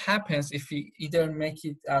see what happens if we either make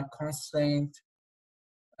it a constraint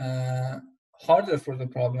harder for the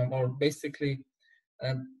problem, or basically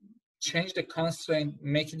change the constraint,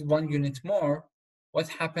 make it 1 unit more. What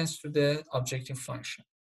happens to the objective function?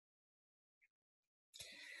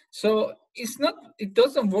 So it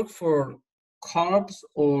doesn't work for carbs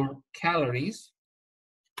or calories,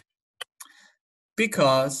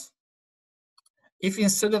 because if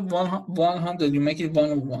instead of 100 you make it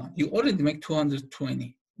 101, you already make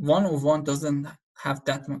 220. 101 doesn't have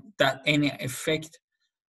any effects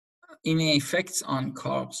on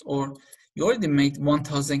carbs, or you already made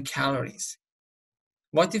 1000 calories.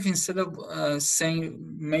 What if instead of saying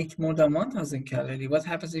make more than 1000 calories, what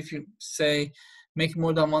happens if you say make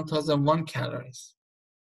more than 1001 calories?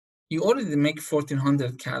 You already make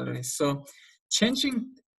 1400 calories. So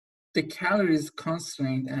changing the calories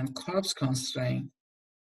constraint and carbs constraint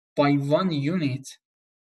by 1 unit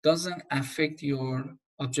doesn't affect your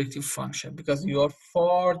objective function, because you are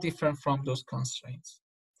far different from those constraints.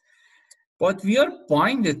 But we are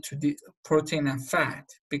binded to the protein and fat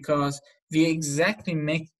because we exactly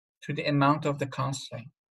make to the amount of the constraint.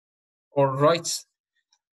 Or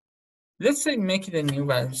let's say make it a new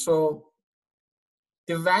value. So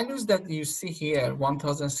the values that you see here,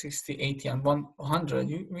 1060, 80, and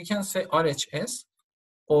 100, we can say RHS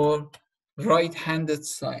or right-hand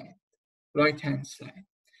side.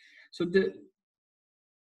 So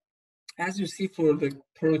as you see for the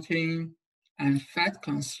protein and fat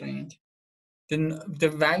constraint,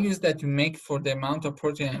 the values that you make for the amount of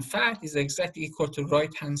protein and fat is exactly equal to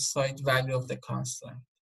right-hand side value of the constraint.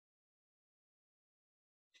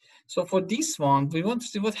 So for this one, we want to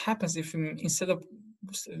see what happens if instead of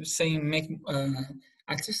saying make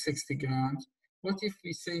at least 60 grams, what if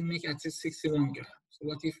we say make at least 61 grams?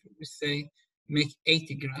 What if we say make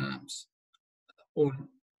 80 grams or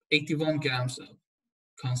 81 grams of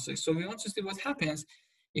constraint? So we want to see what happens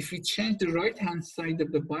if we change the right-hand side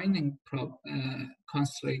of the binding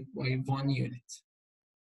constraint by 1 unit.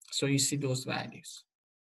 So you see those values.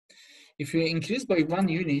 If you increase by 1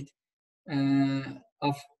 unit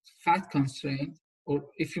of fat constraint, or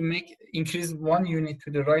if you increase 1 unit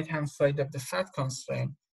to the right-hand side of the fat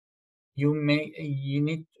constraint, you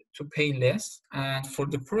need to pay less, and for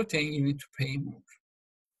the protein, you need to pay more.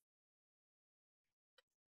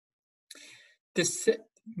 The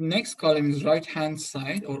next column is right-hand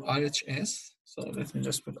side, or RHS. So let me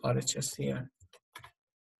just put RHS here.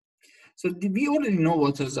 So we already know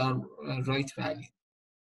what is our right value.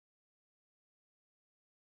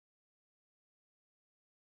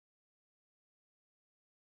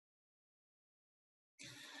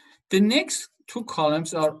 The next two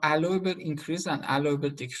columns are allowable increase and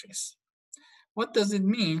allowable decrease. What does it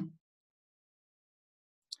mean?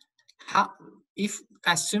 If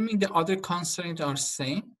assuming the other constraints are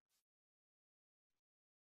same,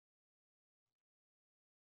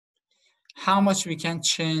 how much we can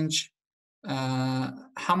change the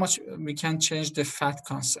fat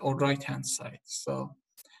constraint or right-hand side. So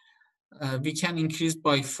we can increase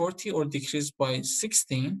by 40 or decrease by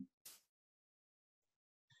 16.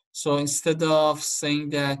 So instead of saying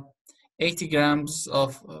that 80 grams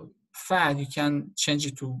of fat, you can change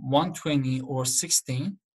it to 120 or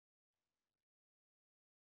 16.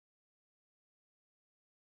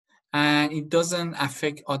 And it doesn't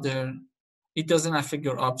affect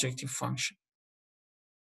your objective function.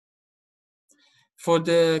 For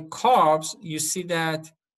the carbs, you see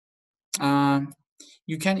that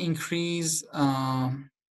you can increase by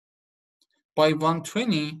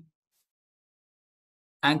 120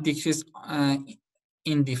 and decrease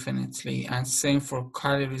indefinitely, and same for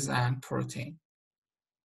calories and protein.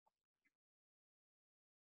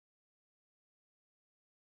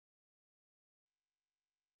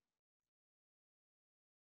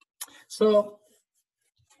 So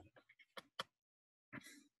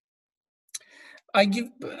I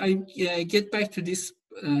get back to this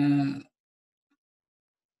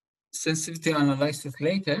sensitivity analysis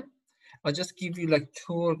later. I'll just give you like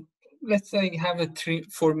let's say you have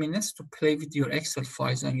 3-4 minutes to play with your Excel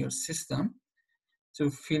files on your system to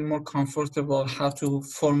feel more comfortable how to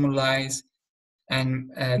formalize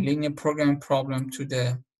and linear programming problem to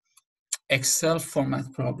the Excel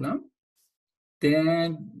format problem.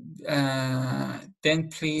 Then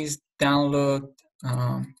please download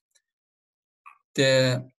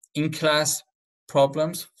the in-class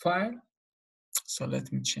problems file. So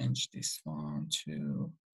let me change this one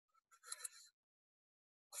to,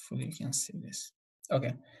 hopefully you can see this.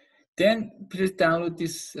 Okay, then please download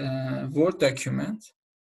this Word document.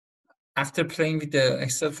 After playing with the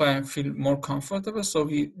Excel file, I feel more comfortable. So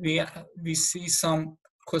we see some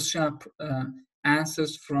question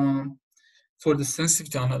answers for the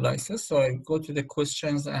sensitivity analysis. So I go to the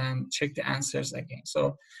questions and check the answers again.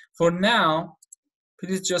 So for now,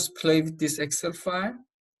 please just play with this Excel file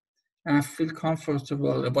and feel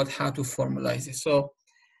comfortable about how to formalize it. So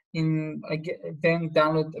then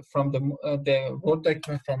download from the Word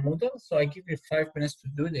document from Moodle. So I give you 5 minutes to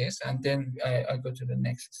do this, and then I go to the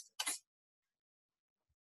next step.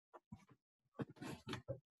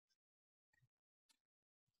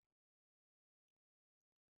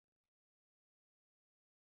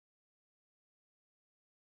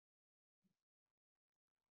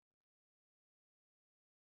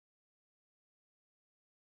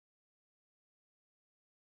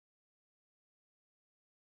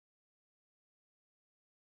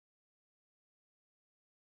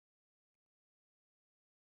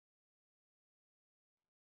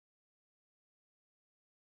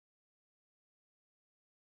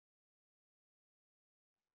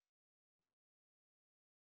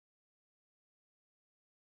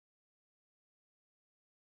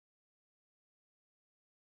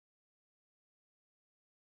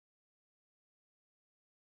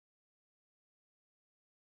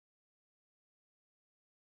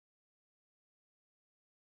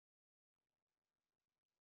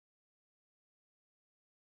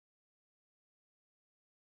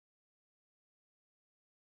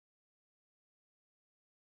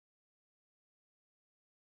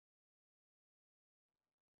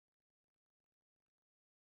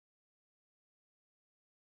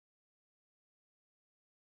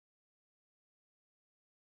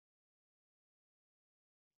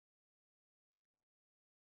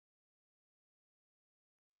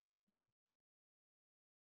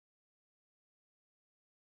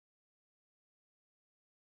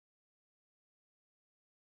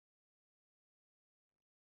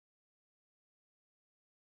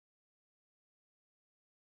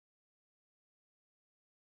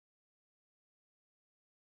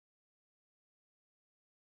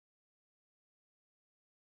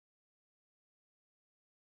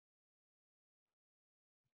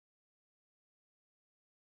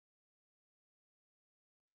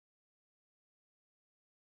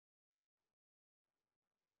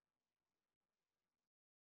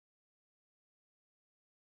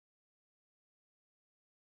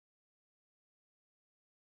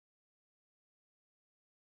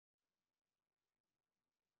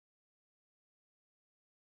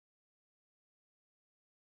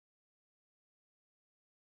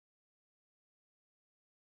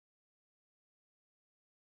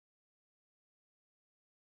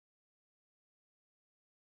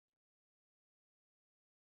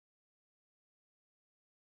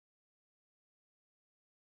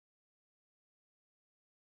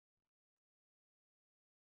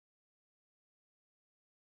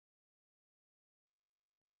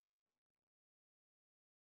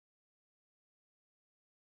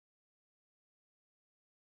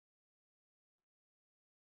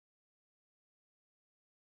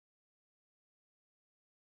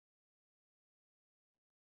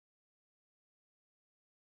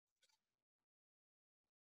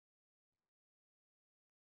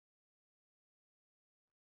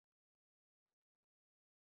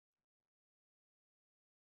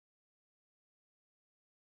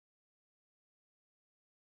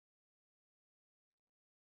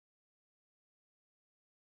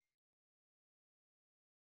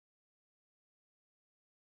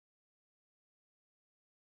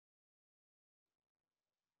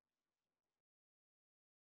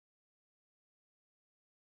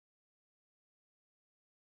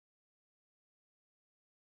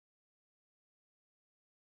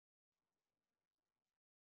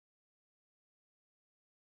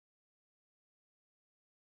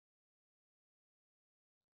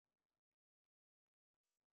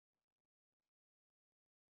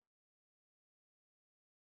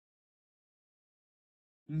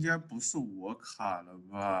 应该不是我卡了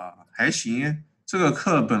吧？还行，这个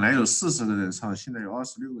课本来有40个人上，现在有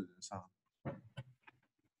26个人上。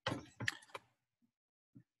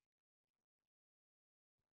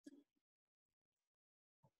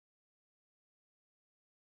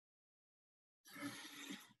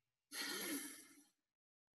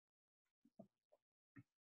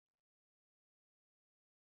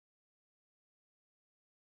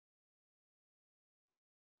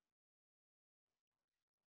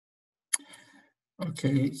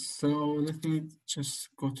Okay, so let me just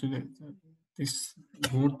go to this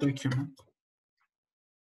Word document.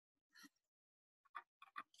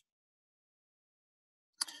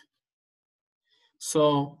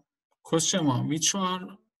 So question 1, which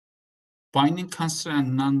are binding constraint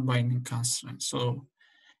and non-binding constraint? So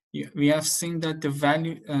we have seen that the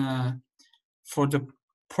value for the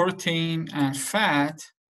protein and fat,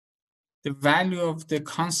 the value of the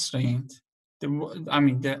constraint,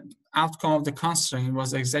 the outcome of the constraint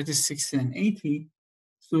was exactly 60 and 80.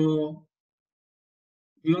 So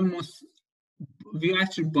we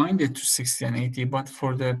actually bind it to 60 and 80, but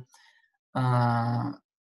for the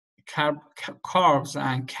carbs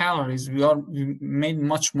and calories, we made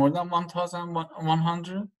much more than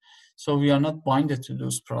 1,100. So we are not binded to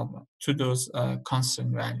those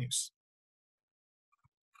constant values.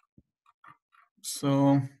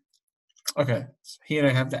 So, okay, so here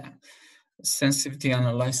I have the sensitivity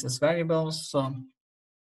analysis variables. So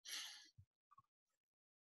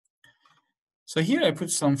here I put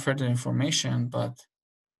some further information, but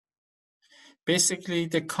basically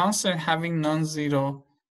the constant having non-zero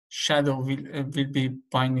shadow will be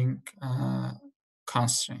binding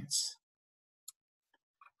constraints.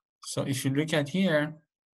 So if you look at here,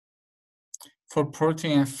 for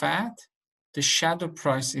protein and fat, the shadow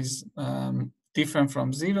price is different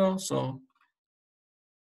from 0, so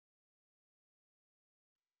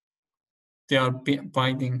they are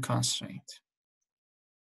binding constraint.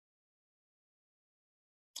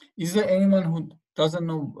 Is there anyone who doesn't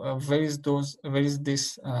know where is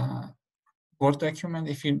this Word document?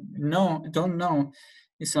 If you don't know,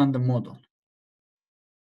 it's on the model.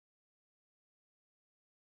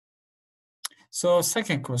 So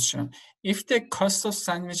second question, if the cost of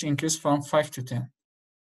sandwich increases from 5 to 10,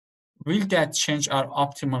 will that change our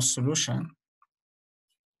optimal solution?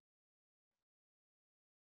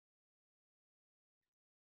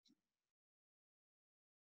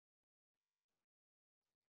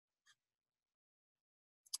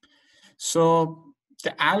 So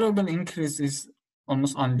the allowable increase is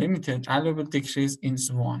almost unlimited. Allowable decrease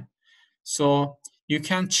is 1. So you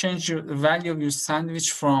can change the value of your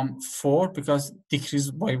sandwich from 4, because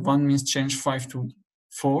decrease by 1 means change 5 to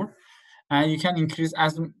 4. And you can increase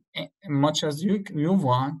as much as you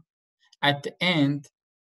want. At the end,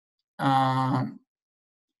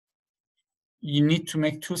 you need to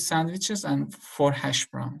make 2 sandwiches and 4 hash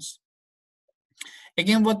browns.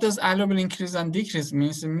 Again, what does allowable increase and decrease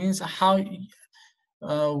means? It means how,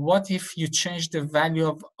 what if you change the value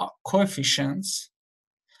of coefficients,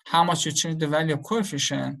 how much you change the value of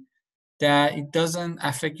coefficient, that it doesn't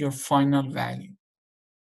affect your final value.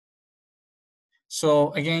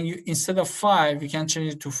 So again, instead of 5, you can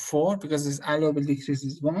change it to 4, because this allowable decrease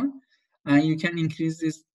is 1, and you can increase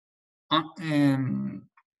this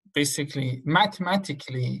basically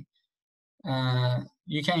mathematically.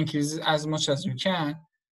 You can increase it as much as you can,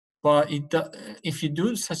 but if you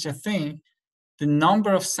do such a thing, the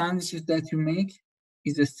number of sandwiches that you make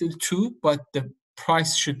is still 2, but the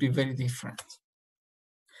price should be very different.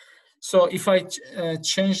 So if I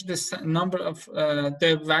change the number of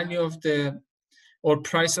the value of or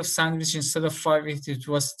price of sandwich, instead of 5, it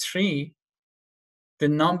was 3, the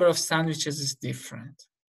number of sandwiches is different.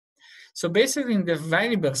 So basically in the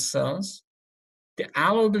variable cells, the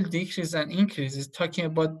allowable decrease and increase is talking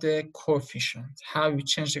about the coefficient, how you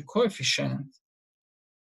change the coefficient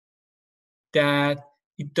that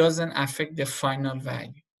it doesn't affect the final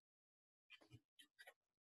value.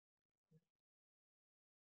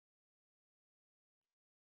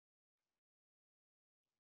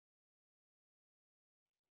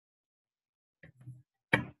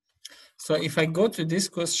 So if I go to this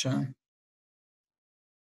question,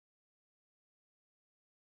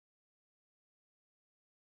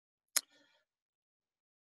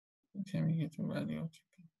 can we get the value?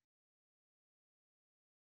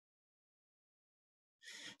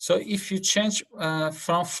 So if you change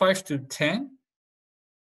from 5 to 10,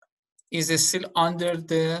 is it still under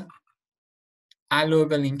the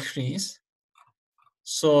allowable increase?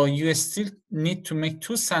 So you still need to make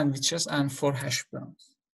 2 sandwiches and 4 hash browns.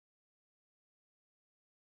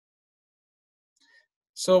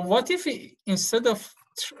 So what if instead of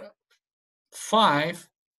 5,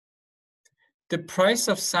 the price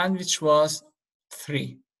of sandwich was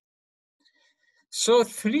 3. So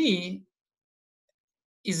 3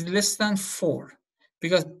 is less than 4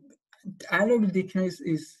 because allowable decrease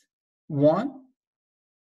is 1.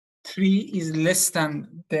 3 is less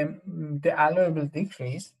than the allowable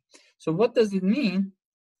decrease. So what does it mean?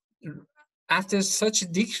 After such a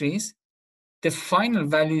decrease, the final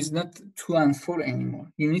value is not 2 and 4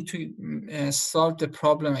 anymore. You need to solve the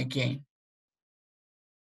problem again.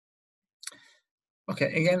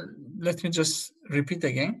 Okay, again, let me just repeat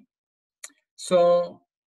again. So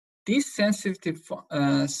these sensitivity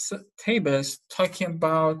tables talking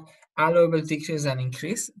about allowable decrease and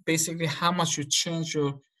increase, basically how much you change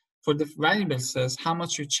for the variable says how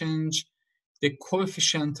much you change the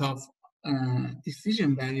coefficient of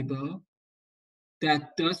decision variable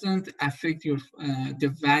that doesn't affect your the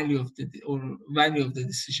value of the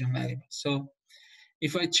decision variable. So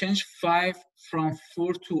if I change 5 from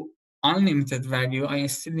 4 to unlimited value, I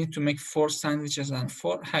still need to make 2 sandwiches and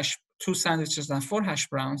 4 hash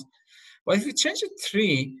browns. But if you change it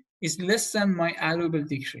 3, it's less than my allowable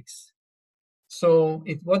decrease. So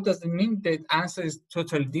what does it mean? The answer is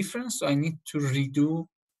totally different. So I need to redo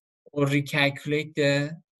or recalculate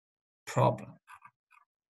the problem.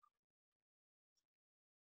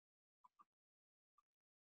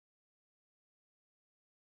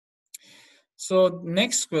 So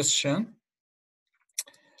next question.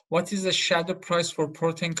 What is the shadow price for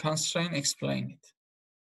protein constraint? Explain it.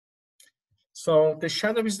 So the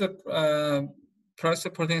shadow is the price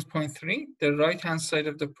of protein is 0.3. The right-hand side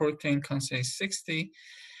of the protein constraint is 60.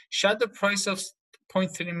 Shadow price of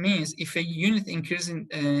 0.3 means if a unit increase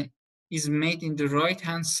is made in the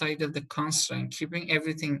right-hand side of the constraint, keeping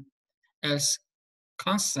everything else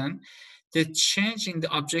constant, the change in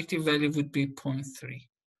the objective value would be 0.3.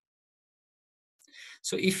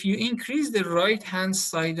 So if you increase the right-hand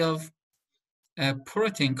side of a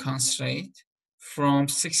protein constraint from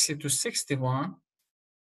 60 to 61,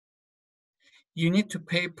 you need to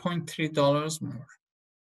pay $0.3 more.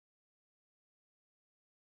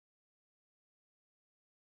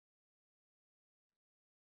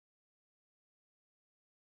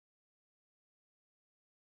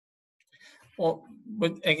 Well,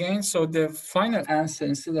 but again, so the final answer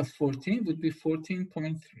instead of 14 would be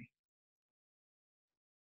 14.3.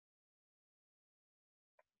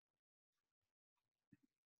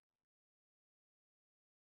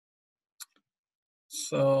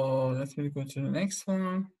 So let me go to the next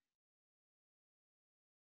one.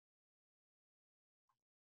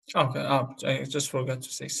 Okay, I just forgot to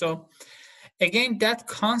say. So again, that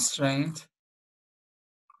constraint,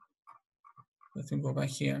 let me go back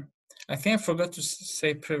here. I think I forgot to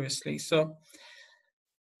say previously. So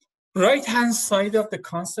right-hand side of the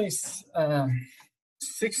constraint is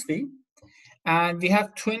 60, and we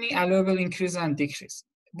have 20 allowable increase and decrease.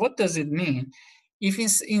 What does it mean? If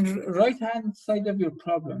it's in right-hand side of your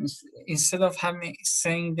problems, instead of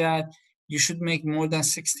saying that you should make more than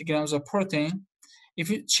 60 grams of protein, if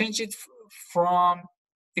you change it from,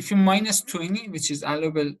 if you minus 20, which is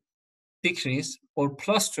allowable decrease, or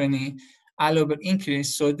plus 20 allowable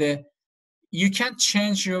increase, so you can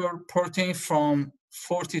change your protein from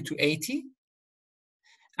 40 to 80,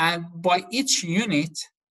 and by each unit,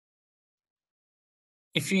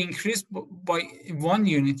 if you increase by 1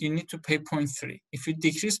 unit, you need to pay 0.3. If you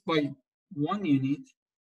decrease by 1 unit,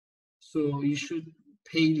 so you should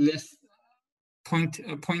pay less,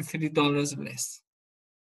 $0.3 less.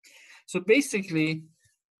 So basically,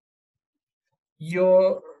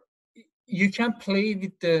 you can play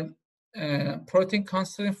with the protein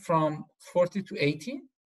constant from 40 to 80.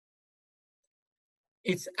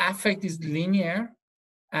 Its effect is linear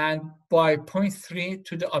and by 0.3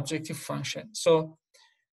 to the objective function. So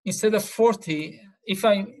instead of 40, if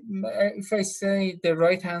I say the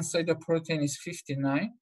right-hand side of protein is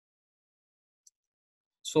 59,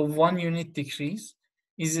 so 1 unit decrease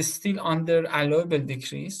is still under allowable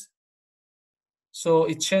decrease. So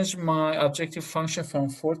it changed my objective function from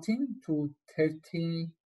 14 to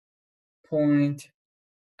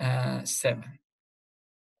 30.7.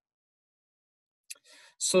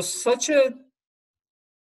 So such a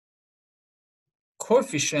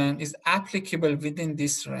coefficient is applicable within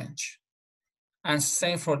this range, and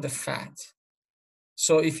same for the fat.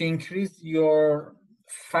 So if you increase your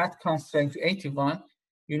fat constraint to 81,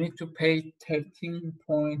 you need to pay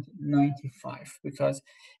 13.95 because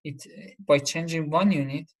by changing 1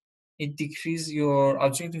 unit, it decreases your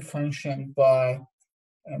objective function by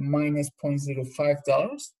minus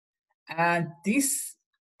 $0.05. And this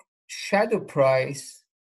shadow price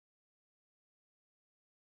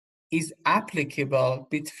is applicable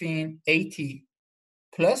between 80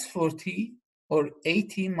 plus 40 or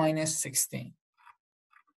 80 minus 16,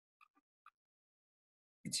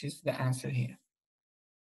 which is the answer here.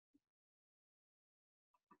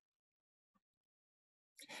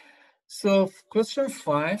 So question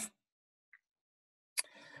 5,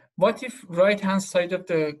 what if right-hand side of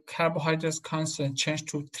the carbohydrates constant changed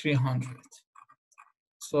to 300?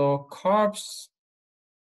 So carbs,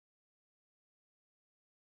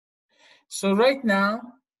 so right now,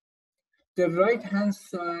 the right-hand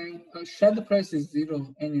side, shadow price is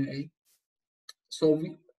 0 anyway. So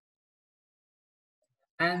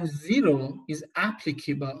and 0 is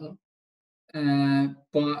applicable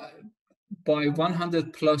by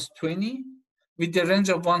 100 plus 20 with the range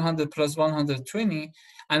of 100 plus 120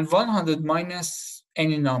 and 100 minus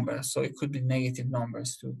any number. So it could be negative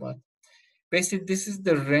numbers too, but basically this is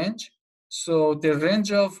the range. So the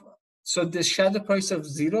range of, so the shadow price of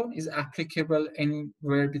 0 is applicable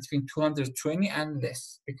anywhere between 220 and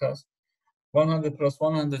less, because 100 plus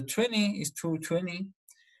 120 is 220.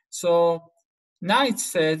 So now it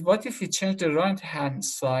said, what if we change the right-hand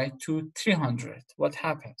side to 300? What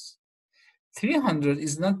happens? 300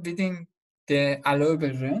 is not within the allowable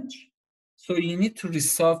range, so you need to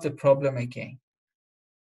resolve the problem again.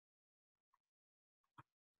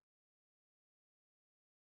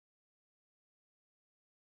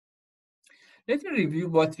 Let me review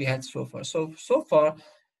what we had so far. So far,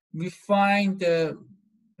 we find the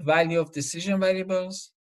value of decision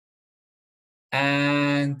variables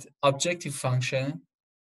and objective function.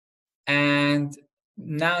 And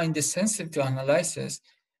now in the sensitivity analysis,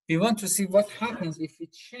 we want to see what happens if we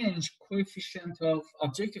change coefficient of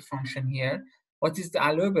objective function here. What is the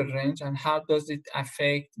allowable range and how does it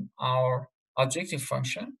affect our objective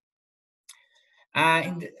function?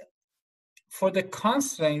 And for the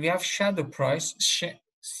constraint, we have shadow price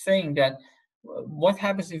saying that what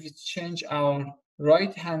happens if we change our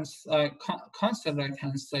right-hand side, constant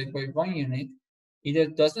right-hand side by 1 unit, either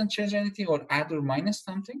doesn't change anything or add or minus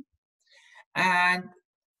something. And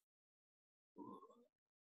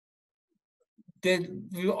then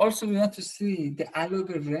we also want to see the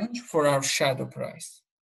allowable range for our shadow price.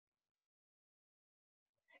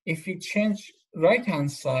 If we change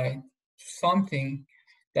right-hand side to something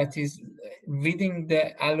that is within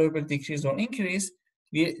the allowable decrease or increase,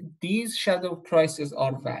 these shadow prices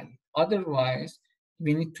are valid. Otherwise,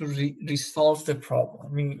 we need to resolve the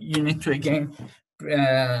problem. You need to again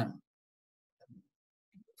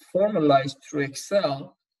formalize through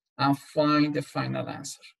Excel and find the final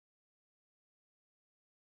answer.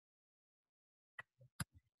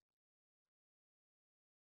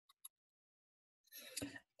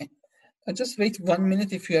 I just wait 1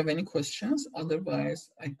 minute if you have any questions.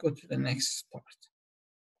 Otherwise, I go to the next part.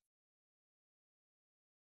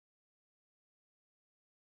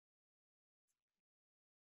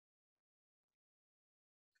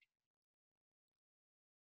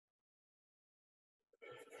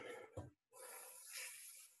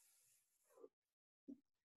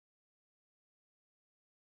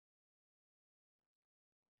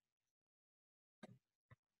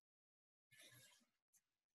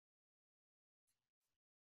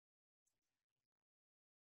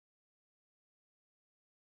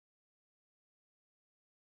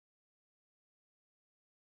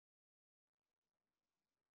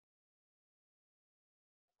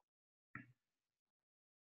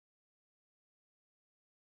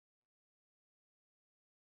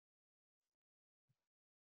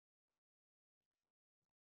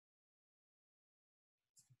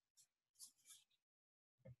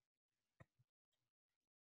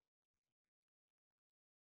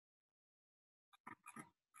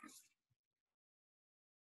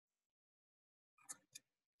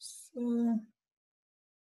 So,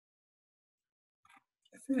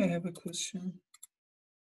 I think I have a question.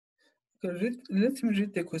 Okay, let me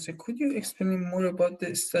read the question. Could you explain more about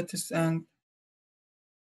the status and...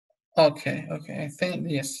 Okay, I think,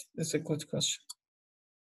 yes, that's a good question.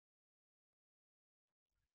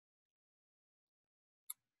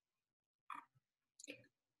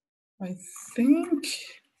 I think...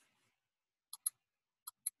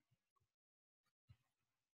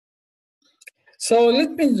 So let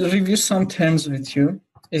me review some terms with you.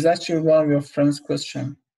 It's actually one of your friend's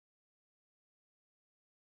question.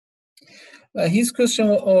 His question,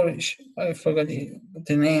 or I forgot the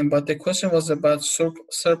name, but the question was about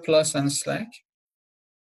surplus and slack.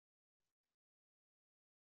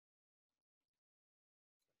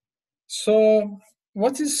 So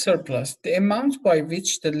what is surplus? The amount by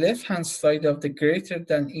which the left-hand side of the greater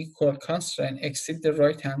than equal constraint exceeds the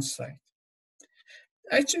right-hand side.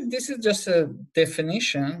 Actually, this is just a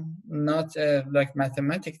definition, not a like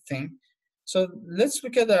mathematic thing. So let's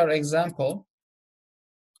look at our example.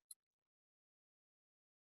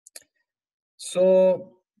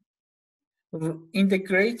 So in the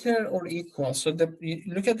greater or equal, so you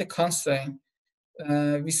look at the constraint.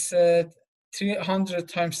 We said 300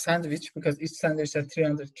 times sandwich because each sandwich has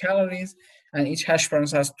 300 calories and each hash brown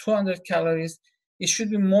has 200 calories. It should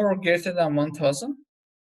be more or greater than 1000.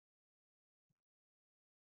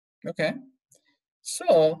 Okay.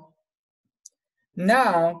 So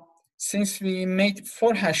now, since we made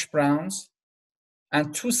 4 hash browns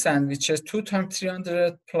and 2 sandwiches, 2 times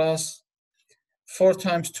 300 plus 4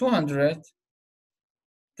 times 200,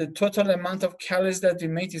 the total amount of calories that we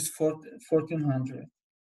made is 1400.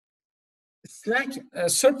 Slack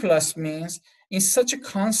surplus means in such a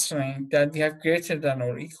constraint that we have greater than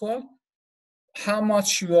or equal, how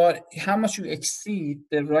much you exceed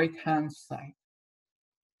the right hand side.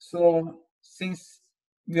 So since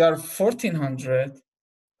we are 1400,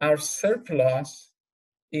 our surplus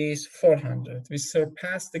is 400. We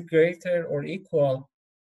surpass the greater or equal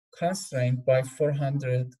constraint by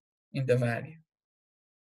 400 in the value.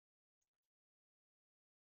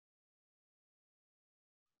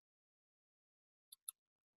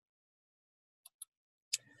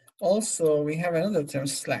 Also, we have another term,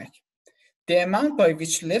 slack. The amount by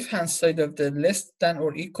which left-hand side of the less than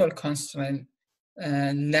or equal constraint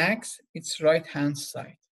lags its right-hand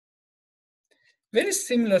side. Very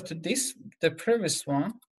similar to this, the previous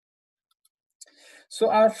one.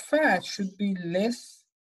 So our fat should be less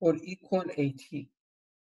or equal 80.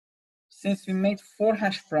 Since we made 4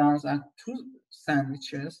 hash browns and 2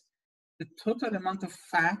 sandwiches, the total amount of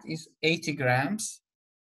fat is 80 grams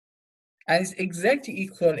and is exactly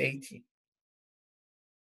equal 80.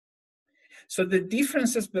 So the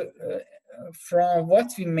differences from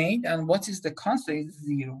what we made and what is the constant is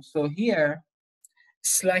 0. So here,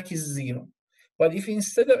 slack is 0. But if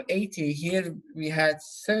instead of 80, here we had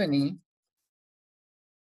 70,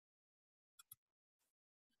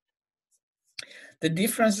 the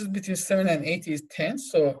differences between 7 and 80 is 10,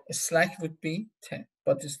 so slack would be 10,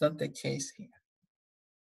 but it's not the case here.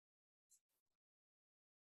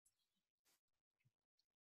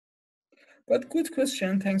 But good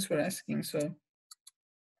question, thanks for asking. So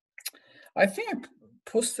I think I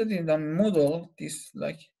posted in the Moodle this,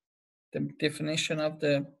 like the definition of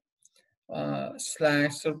the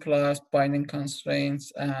slack, surplus, binding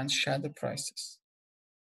constraints, and shadow prices.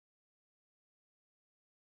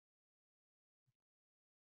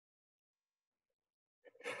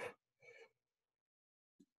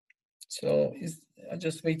 So I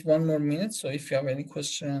just wait 1 more minute. So if you have any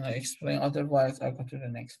question, I explain. Otherwise, I'll go to the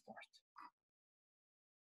next part.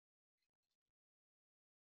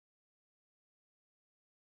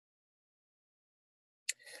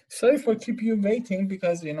 Sorry for keep you waiting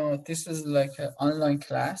because this is like an online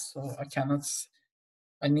class, so I cannot.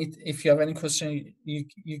 If you have any question,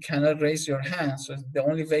 you cannot raise your hand. So the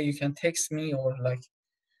only way you can text me or like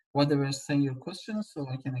whatever, send your questions so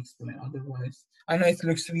I can explain. Otherwise, I know it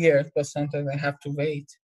looks weird, but sometimes I have to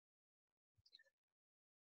wait.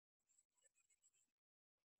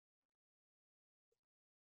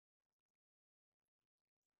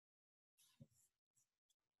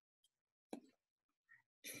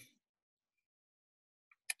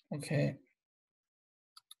 Okay.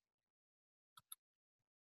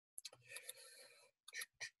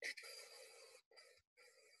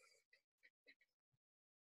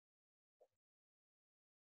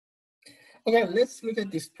 Okay, let's look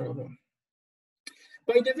at this problem.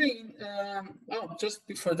 By the way, just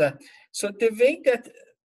before that, so the way that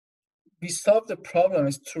we solve the problem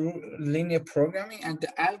is through linear programming, and the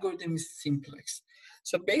algorithm is simplex.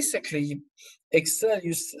 So basically, Excel,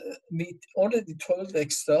 we already told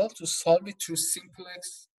Excel to solve it through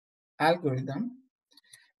simplex algorithm,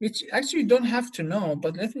 which actually you don't have to know,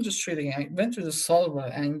 but let me just show you again. I went to the solver,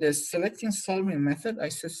 and the selecting solving method, I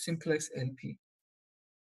said simplex LP.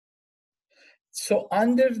 So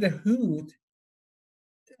under the hood,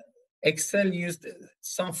 Excel used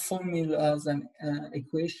some formulas and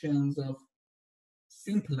equations of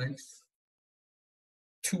simplex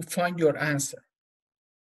to find your answer.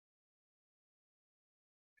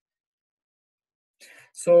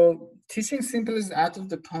 So teaching simple is out of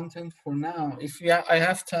the content for now. If I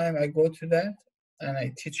have time, I go to that and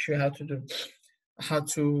I teach you how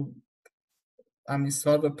to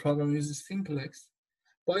solve a problem using simplex.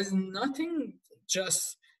 But it's nothing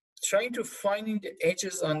just trying to finding the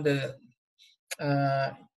edges on the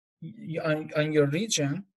on your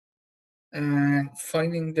region and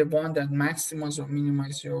finding the one that maximizes or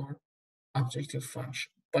minimizes your objective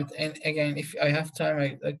function. But and again, if I have time,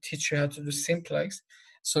 I teach you how to do simplex,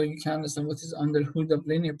 so you can understand what is under hood of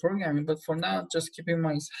linear programming. But for now, just keep in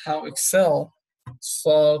mind how Excel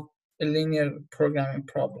solve a linear programming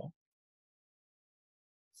problem.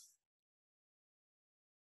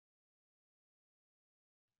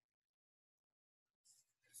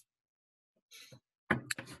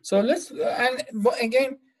 So let's, and but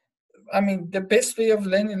again, I mean, the best way of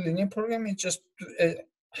learning linear programming is just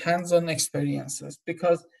hands-on experiences,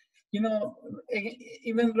 because you know,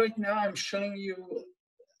 even right now I'm showing you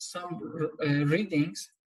some readings.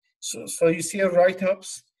 So you see a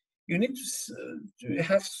write-ups. You need to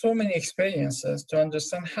have so many experiences to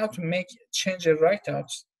understand how to change a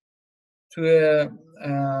write-ups to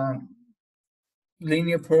a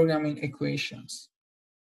linear programming equations.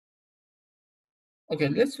 Okay,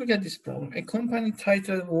 let's look at this problem. A company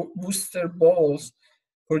titled Worcester Balls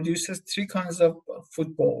produces three kinds of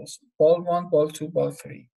footballs: ball one, ball two, ball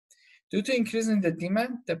three. Due to increasing the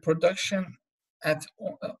demand, the production at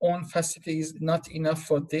own facility is not enough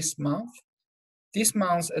for this month. This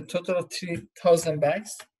month, a total of 3,000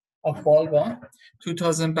 bags of ball one,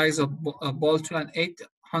 2,000 bags of ball two, and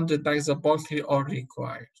 800 bags of ball three are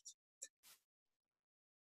required.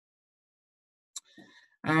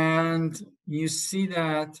 And you see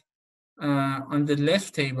that on the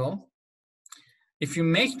left table, if you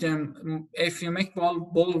make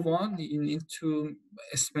ball one, you need to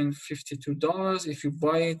spend $52. If you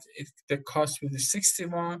buy it, the cost will be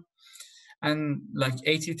 $61, and like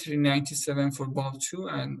 $83.97 for ball two,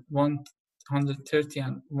 and $130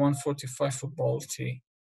 and $145 for ball three.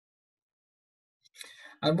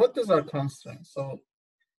 And what does our constraint? So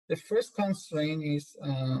the first constraint is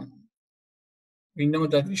we know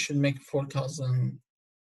that we should make 4,000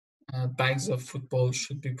 bags of football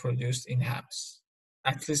should be produced in-house.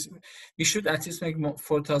 At least we should at least make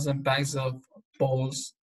 4,000 bags of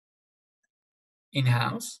balls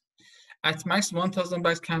in-house. At max, 1,000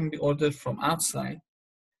 bags can be ordered from outside.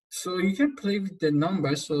 So you can play with the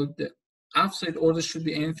numbers. So the outside order should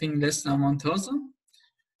be anything less than 1,000,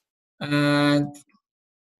 and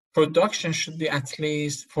production should be at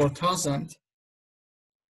least 4,000.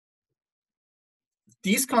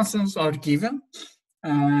 These constants are given,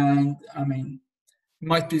 and I mean,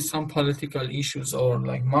 might be some political issues or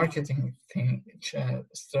like marketing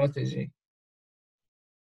strategy.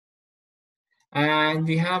 And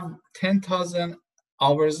we have 10,000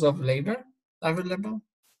 hours of labor available.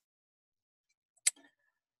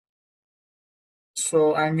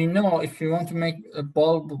 So, and we know if we want to make a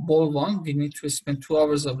ball one, we need to spend 2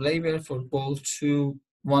 hours of labor. For ball two,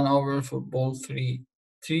 1 hour. For ball three,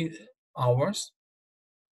 3 hours.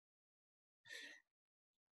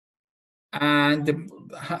 And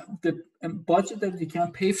the budget that we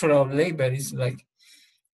can pay for our labor is like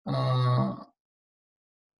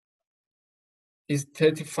is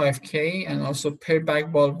 $35K, and also per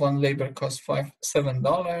bag ball one labor costs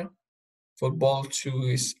 $7. For ball two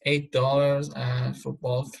is $8, and for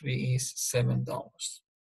ball three is $7.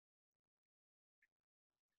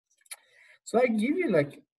 So I give you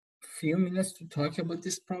like a few minutes to talk about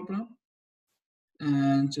this problem,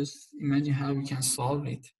 and just imagine how we can solve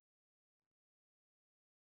it.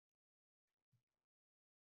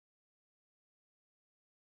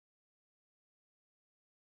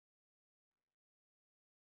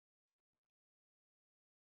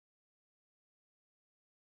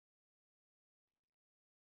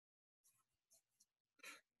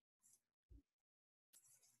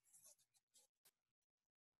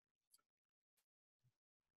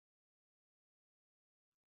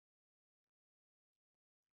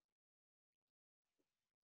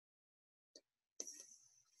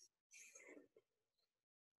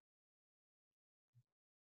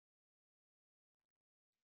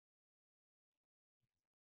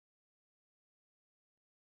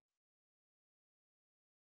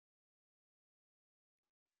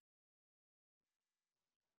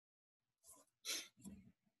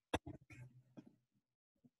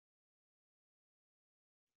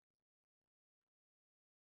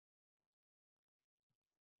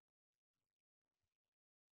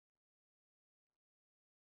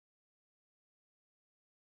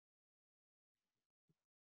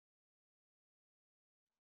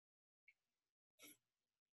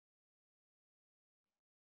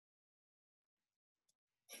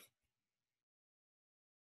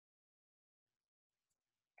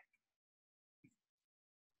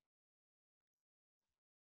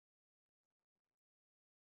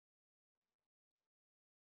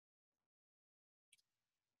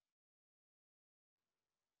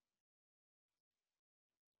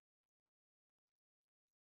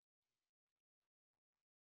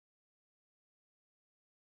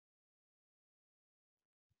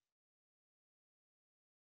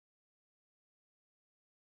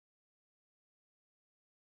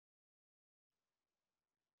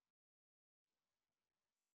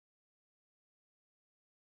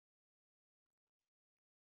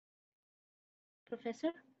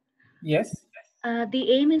 Professor? Yes.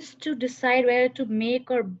 The aim is to decide whether to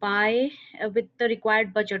make or buy with the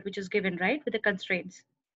required budget, which is given, right? With the constraints.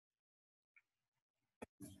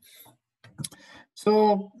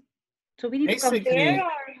 So we need to compare,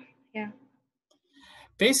 or yeah.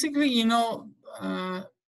 Basically, you know,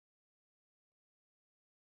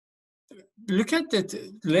 look at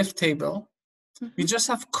the left table. We just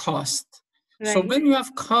have cost. Right. So when you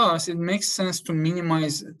have cost, it makes sense to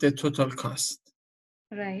minimize the total cost.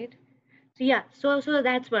 Right. So yeah, so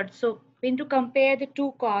that's what. So we need to compare the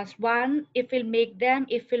two costs. One, if we'll make them,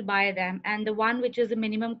 if we'll buy them, and the one which is the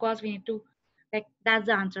minimum cost, we need to, like, that's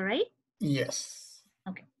the answer, right? Yes.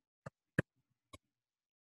 Okay.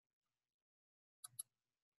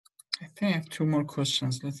 I think I have 2 more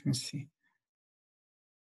questions. Let me see.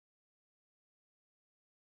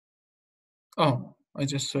 Oh, I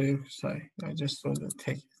just saw you. Sorry, I just saw the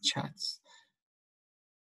tech chats.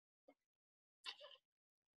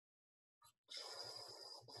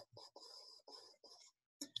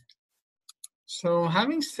 So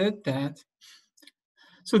having said that,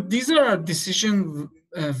 so these are our decision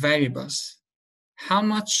variables. How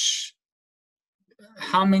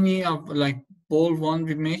many of like ball 1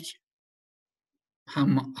 we make,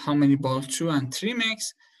 how many ball 2 and 3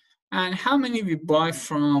 makes, and how many we buy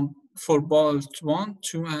for ball 1,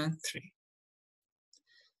 2, and 3.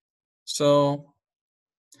 So,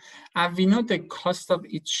 and we know the cost of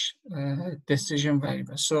each decision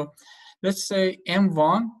variable. So let's say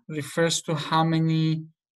M1 refers to how many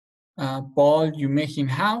ball you make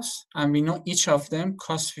in-house, and we know each of them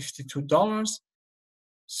costs $52.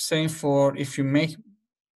 Same for if you make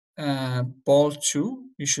ball 2,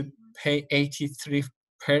 you should pay $83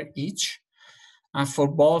 per each. And for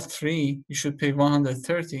ball 3, you should pay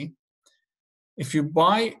 $130. If you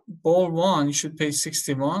buy ball 1, you should pay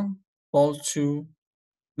 $61, ball 2,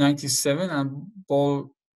 $97, and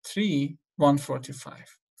ball 3,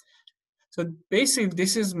 $145. So basically,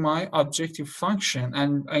 this is my objective function,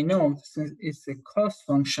 and I know since it's a cost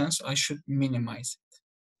function, so I should minimize it.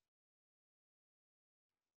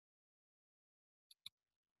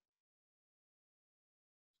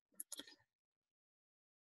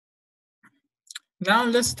 Now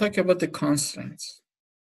let's talk about the constraints.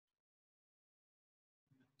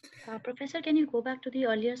 Professor, can you go back to the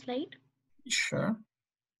earlier slide? Sure.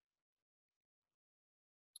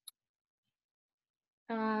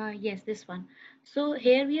 Yes, this one. So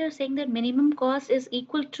here we are saying that minimum cost is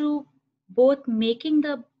equal to both making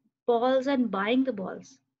the balls and buying the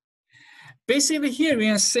balls. Basically, here we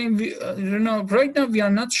are saying, you know, right now we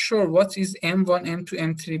are not sure what is M1, M2,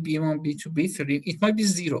 M3, B1, B2, B3. It might be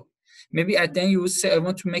 0. Maybe at then you would say, I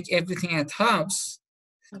want to make everything at house.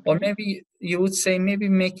 Okay. Or maybe you would say, maybe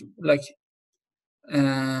make like,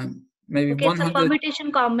 maybe okay, 100. It's a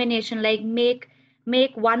permutation combination, like make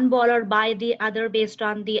one ball or buy the other based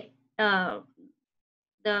on the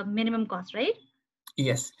minimum cost, right?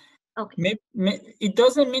 Yes. Okay. It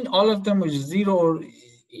doesn't mean all of them are 0, or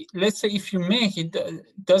let's say if you make it,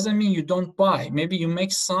 doesn't mean you don't buy. Maybe you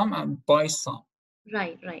make some and buy some.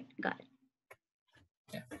 Right, got it.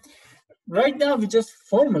 Yeah. Right now we just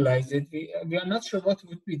formalize it. We are not sure what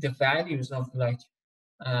would be the values of like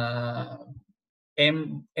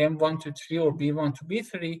M1 to 3 or B1 to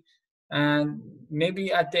B3, and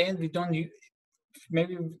maybe at the end we don't use,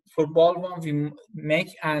 maybe for ball 1 we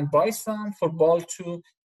make and buy some, for ball 2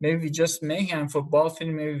 maybe we just make, and for ball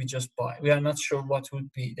 3 maybe we just buy. We are not sure what would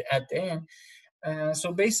be at the end.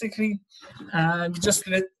 So basically we just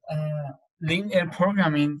let linear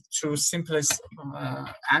programming through simplest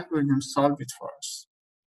algorithm solve it for us.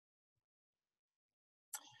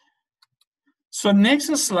 So next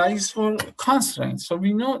slide is for constraints. So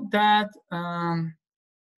we know that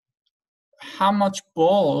how much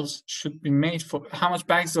balls should be made for, how much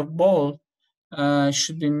bags of ball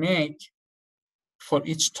should be made for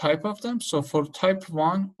each type of them. So for type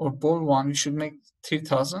 1 or ball 1, we should make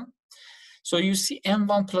 3,000. So you see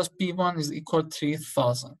M1 plus B1 is equal to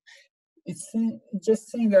 3,000. It's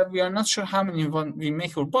just saying that we are not sure how many we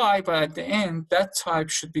make or buy, but at the end, that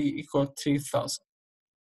type should be equal to 3,000.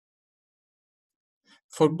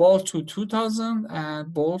 For ball 2, 2,000,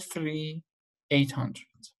 and ball 3, 800.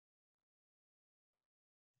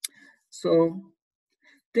 So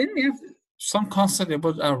then we have some concept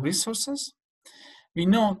about our resources. We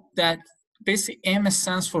know that basically M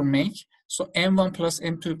stands for make. So M1 plus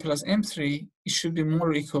M2 plus M3, it should be more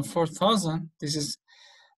or equal 4,000. This is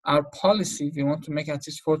our policy. We want to make at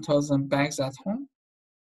least 4,000 bags at home.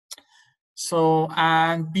 So,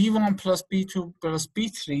 and B1 plus B2 plus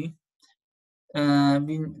B3,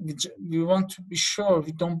 we want to be sure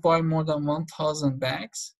we don't buy more than 1,000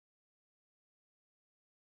 bags.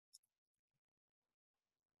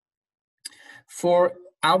 For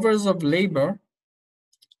hours of labor,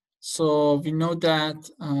 so we know that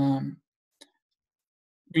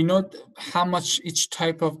we know how much each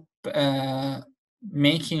type of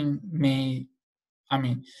making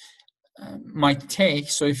might take.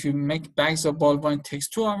 So if you make bags of ball 1, it takes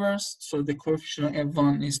 2 hours. So the coefficient of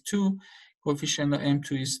M1 is 2, coefficient of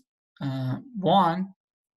M2 is 1,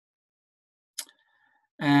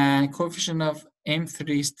 and coefficient of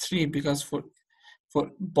M3 is 3, because for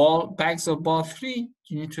bags of ball 3,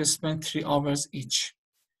 you need to spend 3 hours each.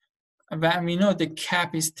 And we know the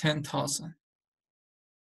cap is 10,000.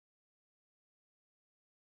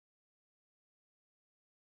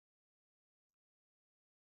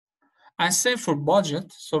 And same for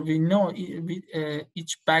budget. So we know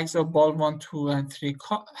each bags of ball 1, 2, and 3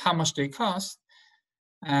 how much they cost,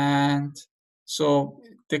 and so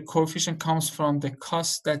the coefficient comes from the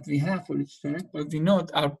cost that we have for each bag. But we know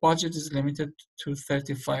our budget is limited to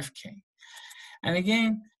 35K. And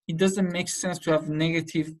again, it doesn't make sense to have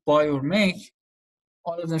negative buy or make.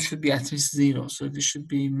 All of them should be at least 0. So this should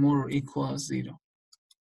be more or equal 0.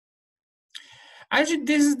 Actually,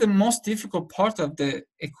 this is the most difficult part of the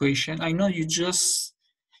equation. I know you just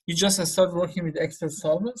start working with Excel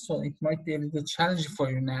solver, so it might be a little challenging for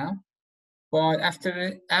you now. But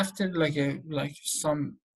after like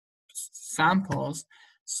some samples,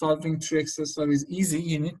 solving through Excel solver is easy.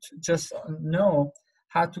 You need to just know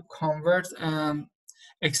how to convert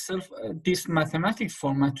Excel this mathematical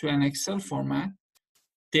format to an Excel format.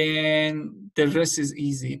 Then the rest is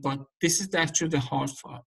easy. But this is actually the hard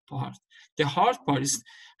part. The hard part is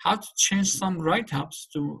how to change some write-ups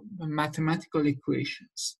to mathematical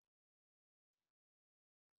equations.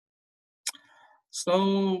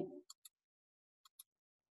 So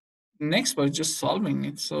next part is just solving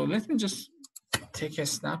it. So let me just take a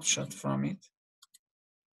snapshot from it.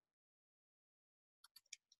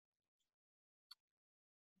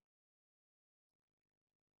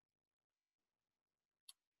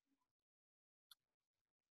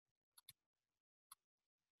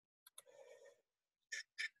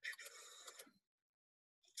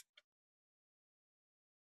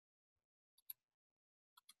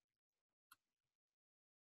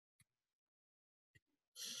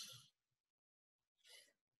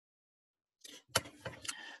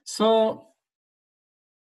 So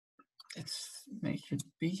let's make it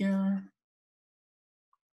bigger.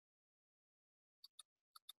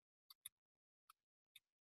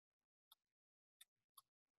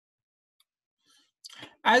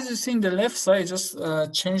 As you see in the left side, just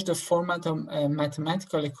change the format of a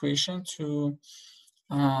mathematical equation to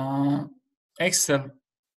Excel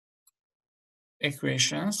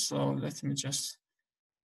equations. So let me just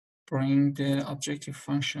bring the objective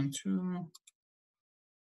function to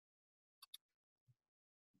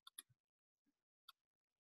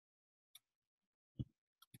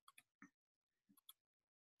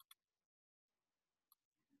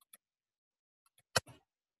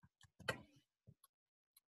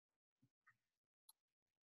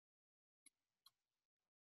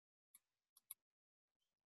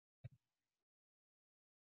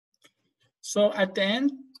so at the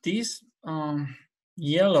end, these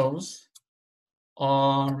yellows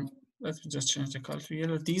are, let me just change the color to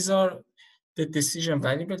yellow. These are the decision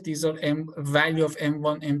variable. These are value of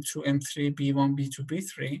M1, M2, M3, B1, B2,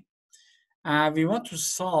 B3. We want to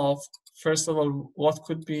solve, first of all, what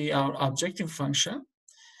could be our objective function,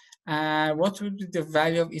 and what would be the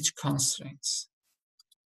value of each constraint.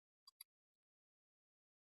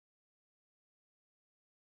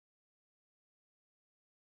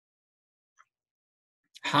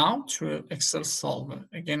 How? Through Excel solver.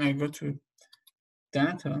 Again, I go to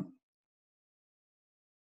data.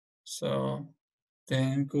 So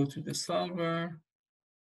then go to the solver.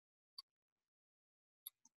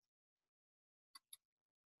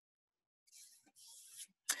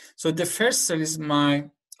 So the first cell is my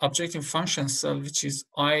objective function cell, which is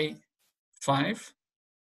I5.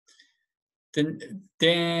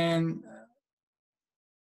 Then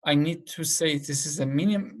I need to say this is a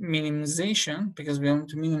minimization because we want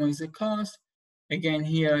to minimize the cost. Again,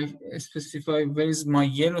 here I specify where is my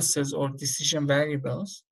yellow cells or decision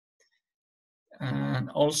variables. And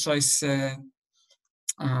also I said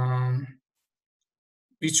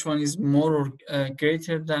which one is more or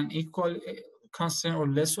greater than equal constraint or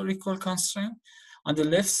less or equal constraint. On the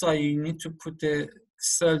left side, you need to put the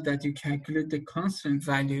cell that you calculate the constraint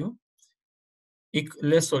value,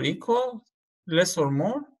 less or equal, less or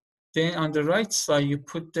more. Then on the right side, you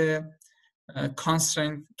put the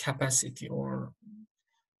constraint capacity or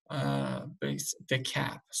the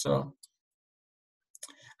cap. So,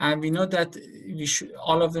 And we know that we should,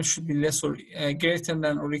 all of them should be less or greater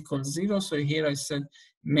than or equal 0. So here I said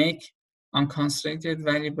make unconstrained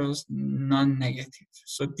variables non-negative.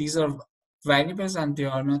 So these are variables and they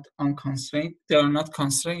are not unconstrained, they are not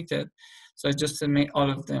constrained. So I just made all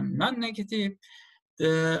of them non-negative.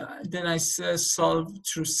 Then I solve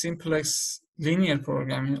through simplex linear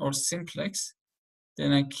programming or simplex.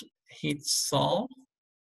 Then I hit solve,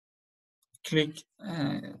 click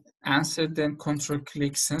answer, then control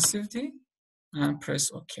click sensitivity and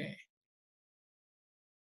press OK.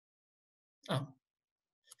 Oh,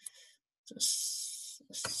 just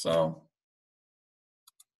so.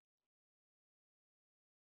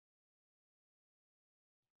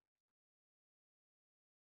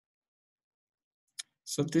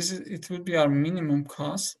 So this is, it will be our minimum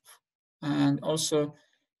cost. And also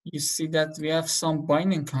you see that we have some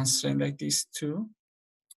binding constraint like these two.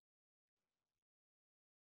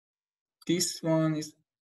 This one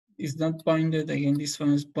is not binded. Again, this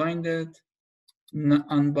one is binded,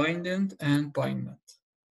 unbinded, and binded.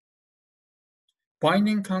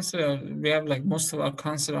 Binding constraint, we have like most of our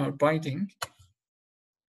constraints are binding.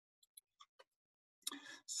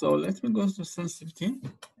 So let me go to sensitivity.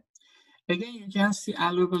 Again, you can see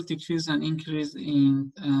allowable decrease and increase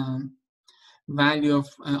in value of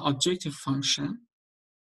objective function.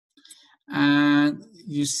 And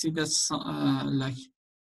you see that like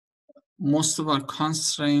most of our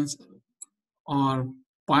constraints are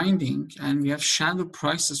binding, and we have shadow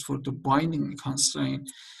prices for the binding constraint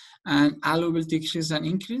and allowable decrease and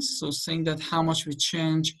increase. So saying that how much we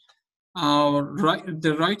change our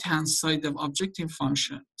the right hand side of objective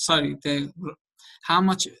function, sorry, how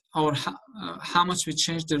much we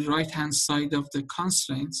change the right hand side of the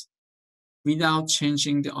constraints without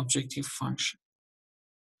changing the objective function.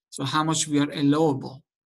 So how much we are allowable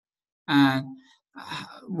and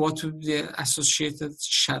what would be the associated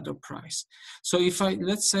shadow price. So if I,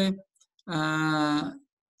 let's say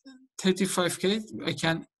 35K, I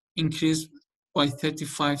can increase by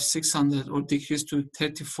 35,600 or decrease to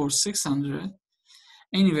 34,600.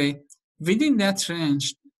 Anyway, within that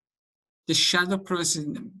range, the shadow price is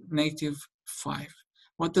 -5.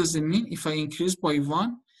 What does it mean? If I increase by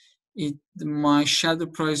 1, my shadow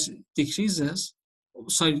price decreases.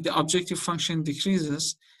 Sorry, the objective function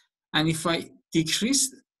decreases. And if I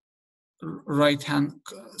decrease right hand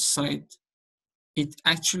side, it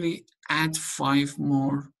actually add 5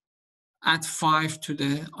 to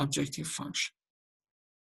the objective function.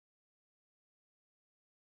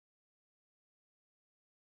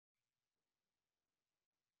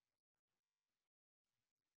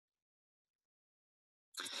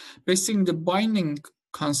 Basically, the binding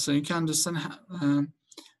constraint, you can understand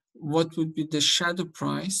what would be the shadow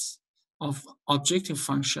price of objective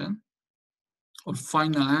function or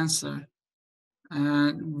final answer,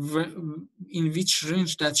 and in which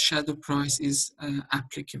range that shadow price is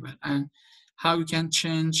applicable, and how you can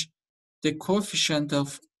change the coefficient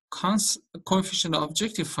of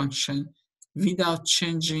objective function without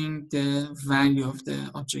changing the value of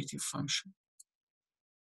the objective function.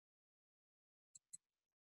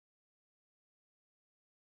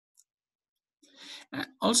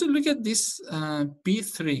 Also look at this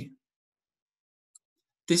B3.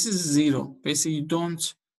 This is 0. Basically, you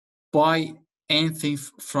don't buy anything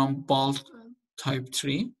from bulk type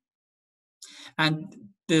 3.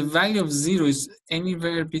 And the value of 0 is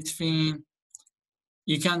anywhere between,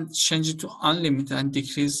 you can change it to unlimited and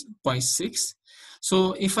decrease by 6.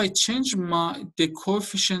 So if I change the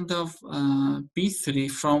coefficient of B3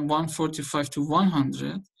 from 145 to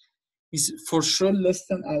 100, is for sure less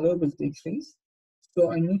than allowable decrease. So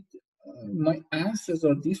I need, my answers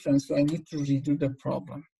are different, so I need to redo the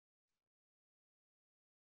problem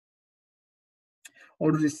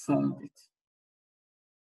or resolve it.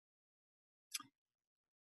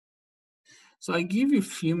 So I give you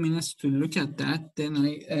a few minutes to look at that. Then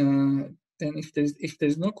then if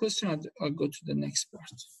there's no question, I'll go to the next part.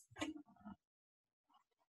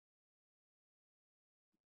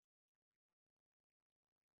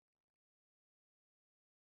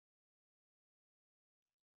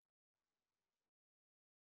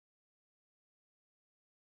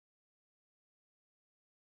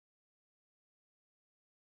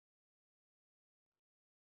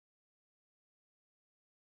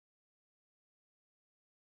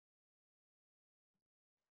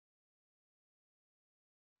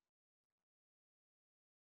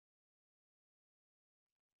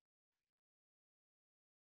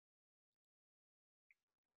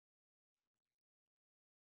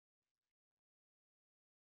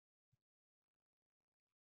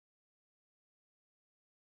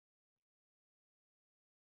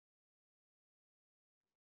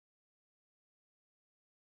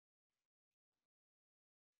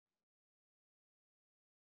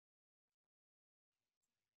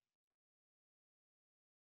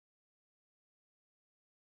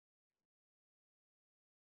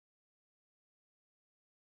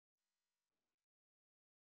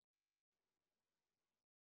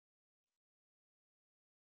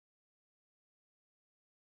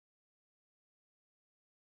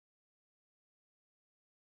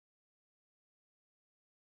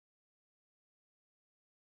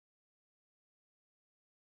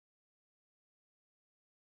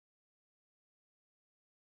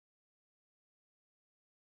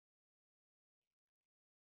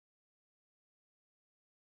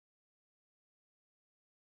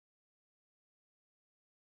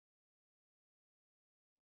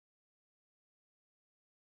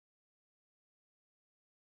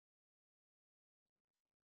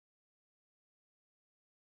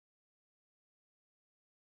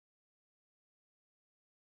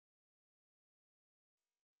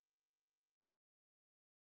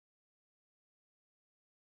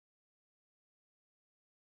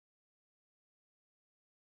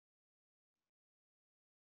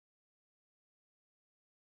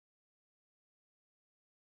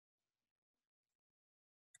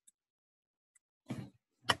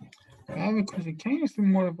 I have a question. Can you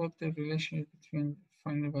explain more about the relationship between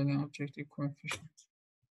final value and objective coefficient?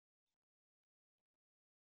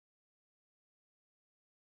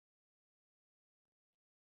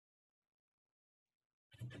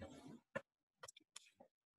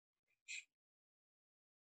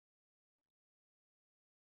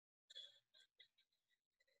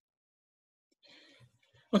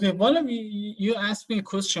 Okay, one of you asked me a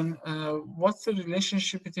question. What's the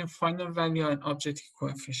relationship between final value and objective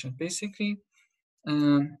coefficient? Basically,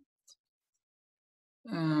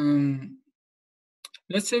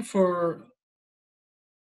 let's say for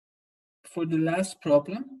the last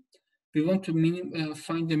problem, we want to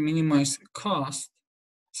find the minimized cost.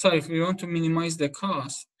 Sorry, if we want to minimize the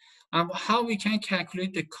cost, how we can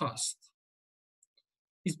calculate the cost?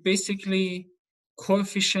 It's basically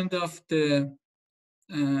coefficient of the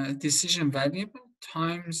decision variable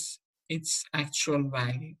times its actual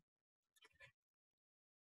value.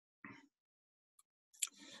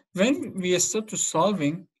 When we start to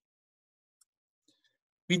solving,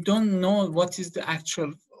 we don't know what is the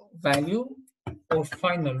actual value or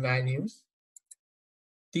final values.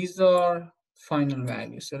 These are final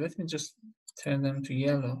values. So let me just turn them to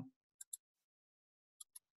yellow.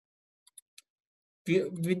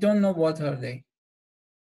 We don't know what are they.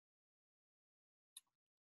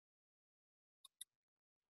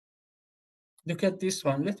 Look at this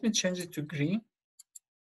one. Let me change it to green.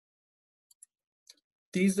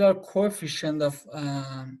 These are coefficient of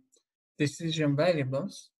decision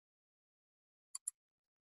variables,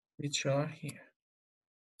 which are here.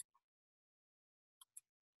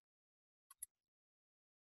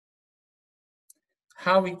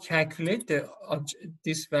 How we calculate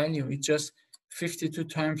this value? It's just 52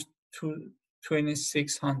 times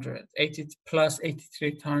 2600, 80 plus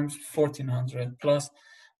 83 times 1400, plus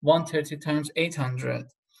 130 times 800,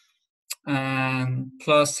 and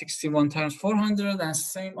plus 61 times 400, and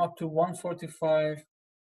same up to 145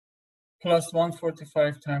 plus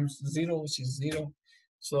 145 times 0, which is 0.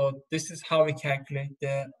 So this is how we calculate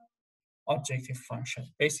the objective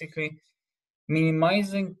function. Basically,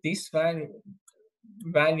 minimizing this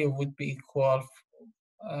value would be equal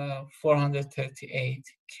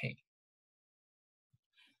 438K.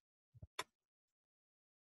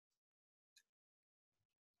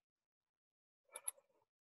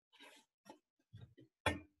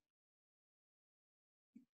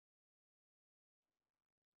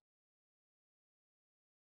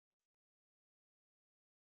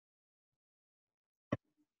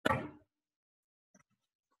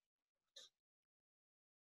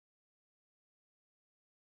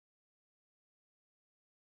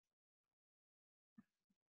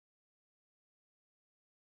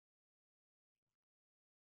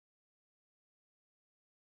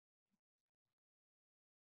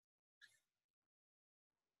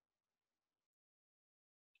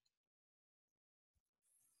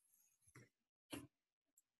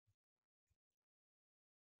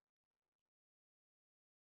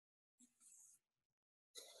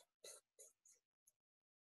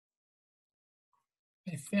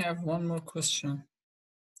 I think I have one more question.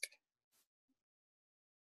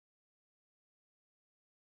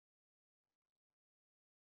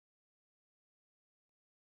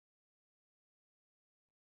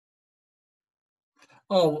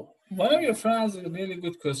 Oh, one of your friends has a really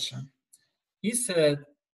good question. He said,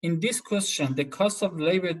 in this question, the cost of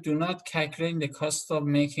labor do not calculate the cost of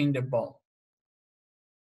making the ball.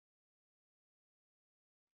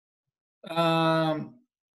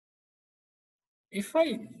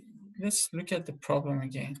 Let's look at the problem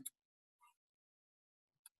again.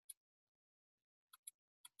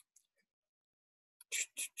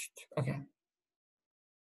 Okay.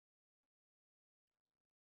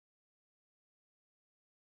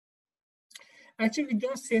 Actually, we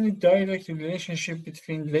don't see any direct relationship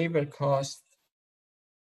between labor cost.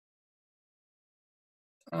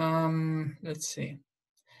 Let's see.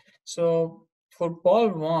 So for ball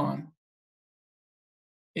one,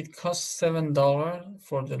 it costs $7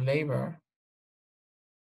 for the labor.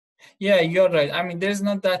 Yeah, you're right. I mean, there's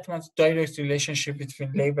not that much direct relationship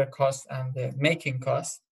between labor cost and the making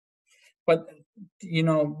cost. But, you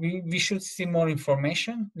know, we should see more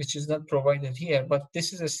information, which is not provided here. But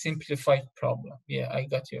this is a simplified problem. Yeah, I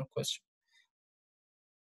got your question.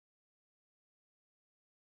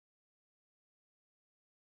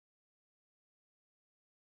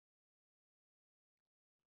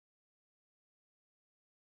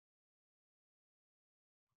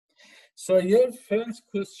 So your first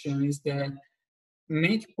question is that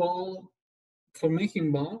for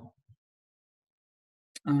making ball,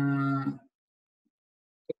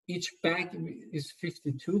 each bag is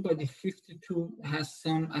 52, but if 52 has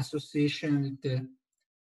some association with the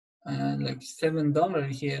like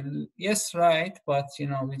 $7 here, yes, right, but you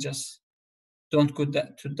know, we just don't go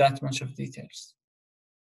to that much of details.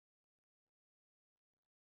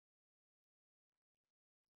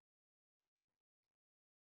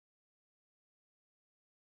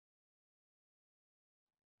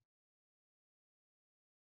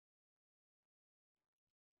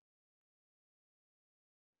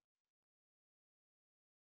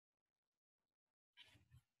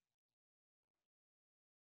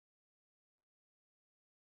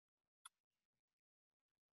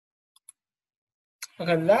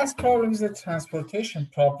 Okay, last problem is the transportation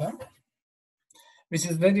problem, which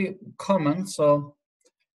is very common. So,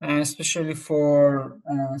 especially for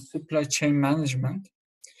supply chain management.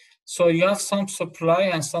 So you have some supply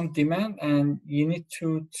and some demand, and you need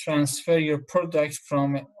to transfer your product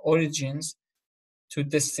from origins to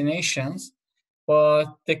destinations. But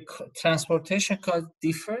the transportation cost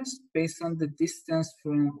differs based on the distance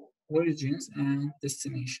from origins and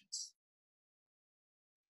destinations.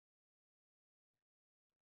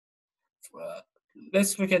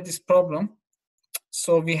 Let's look at this problem.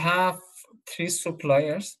 So we have 3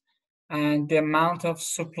 suppliers, and the amount of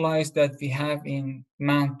supplies that we have in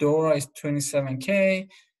Mount Dora is 27K,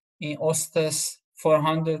 in Ostes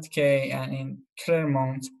 400K, and in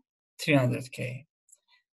Clermont 300K.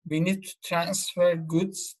 We need to transfer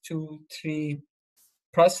goods to 3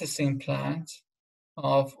 processing plants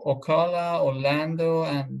of Ocala, Orlando,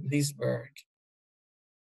 and Leesburg.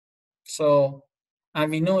 So, and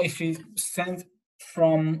we know if we send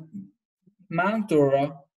from Mount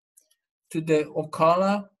Dora to the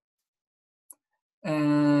Ocala,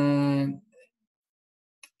 and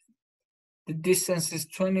the distance is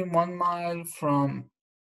 21 miles from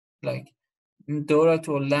like Dora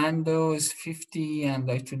to Orlando is 50, and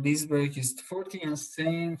like to Leesburg is 40, and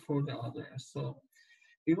same for the others. So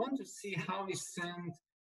we want to see how we send,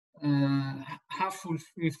 how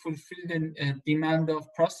we fulfill the demand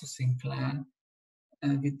of processing plan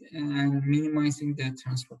and minimizing the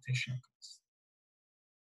transportation costs.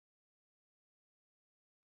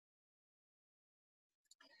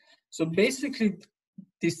 So basically,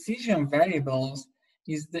 decision variables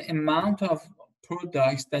is the amount of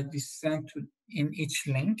products that we send to in each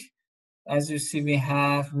link. As you see, we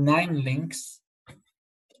have 9 links,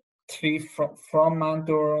 3 from Mount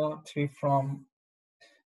Dora, 3 from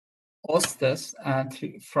Ostes, and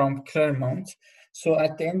 3 from Clermont. So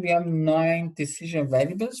at the end, we have 9 decision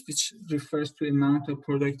variables, which refers to the amount of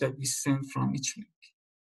product that we send from each link.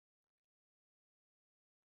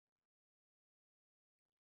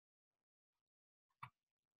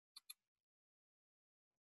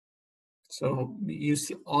 So you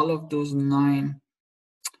see all of those 9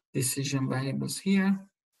 decision variables here.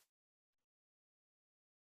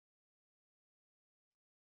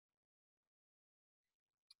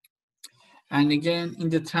 And again, in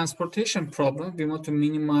the transportation problem, we want to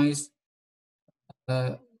minimize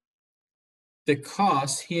the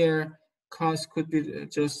cost here. Cost could be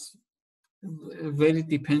just very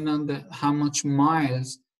dependent on how much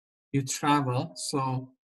miles you travel.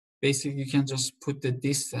 So basically, you can just put the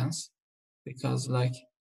distance, because like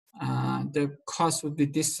the cost would be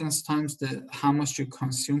distance times how much you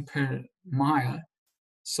consume per mile.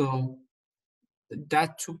 So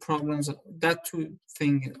that 2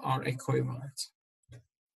 things are equivalent.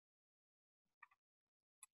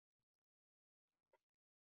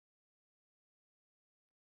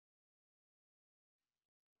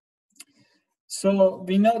 So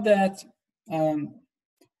we know that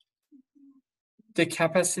the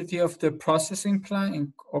capacity of the processing plant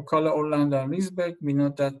in Ocala, Orlando, and Leesburg, we know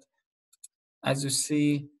that, as you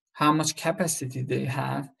see, how much capacity they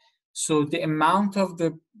have. So the amount of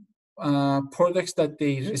the products that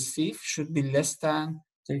they receive should be less than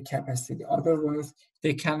their capacity. Otherwise,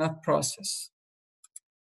 they cannot process.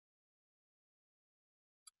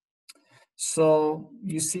 So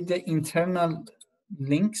you see the internal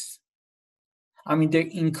links. I mean, the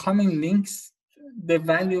incoming links, the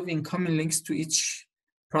value of incoming links to each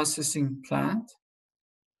processing plant.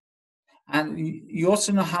 And you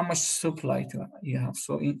also know how much supply you have.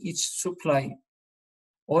 So in each supply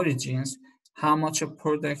origins, how much of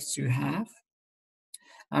products you have.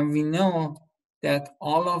 And we know that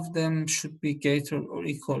all of them should be greater or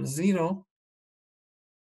equal 0.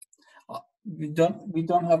 We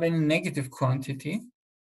don't have any negative quantity.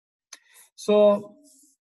 So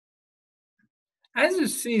as you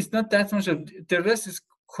see, it's not that much of the rest is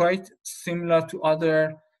quite similar to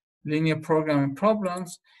other linear programming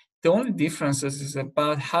problems. The only difference is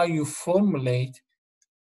about how you formulate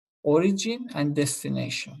origin and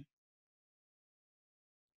destination.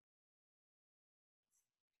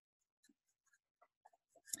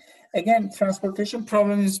 Again, transportation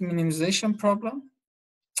problem is minimization problem.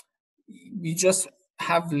 We just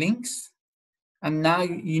have links, and now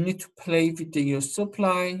you need to play with your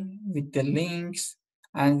supply, with the links,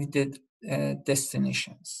 and with the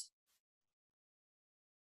destinations.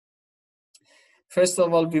 First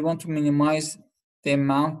of all, we want to minimize the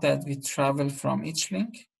amount that we travel from each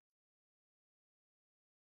link.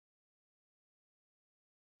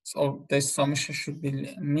 So the summation should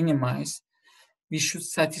be minimized. We should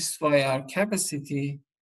satisfy our capacity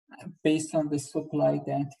based on the supply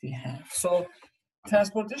that we have. So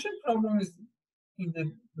transportation problem is in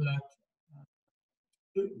the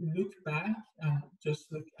look back and just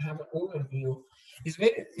have an overview.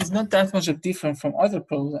 It's not that much of different from other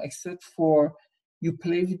problems, except for you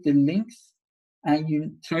play with the links and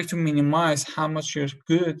you try to minimize how much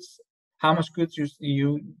goods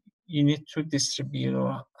you need to distribute,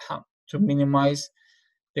 or how to minimize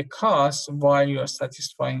the cost while you are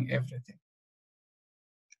satisfying everything.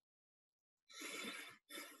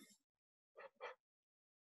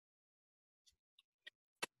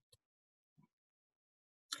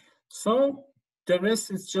 So the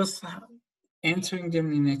rest is just entering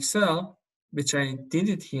them in Excel, which I did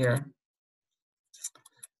it here.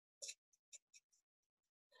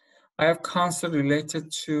 I have concept related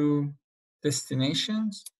to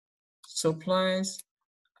destinations, supplies,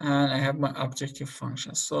 and I have my objective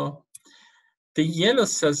function. So the yellow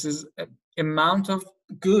cells is amount of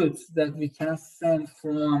goods that we can send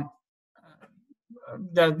from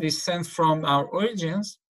our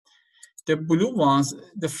origins. The blue ones,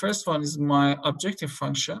 the first one is my objective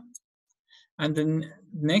function, and the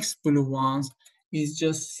next blue ones is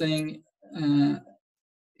just saying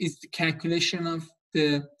it's the calculation of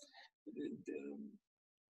the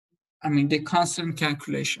constant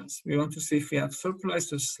calculations. We want to see if we have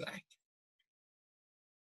surplus or slack.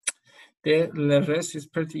 The rest is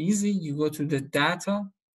pretty easy. You go to the data,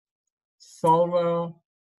 solver,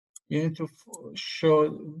 you need to show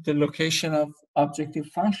the location of objective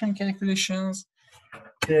function calculations,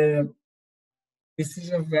 the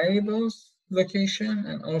decision variables location,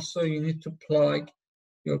 and also you need to plug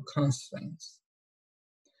your constraints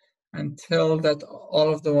and tell that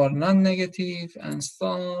all of them are non-negative and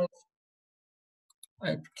solve.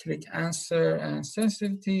 I click answer and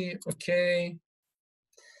sensitivity, okay.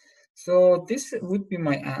 So this would be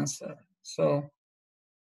my answer. So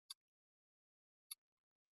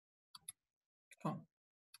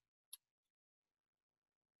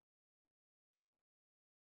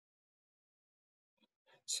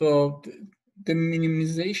the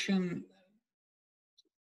minimization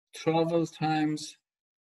travel times,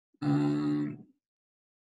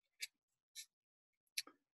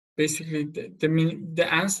 basically the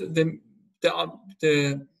answer, the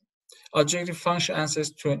objective function answers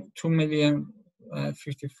to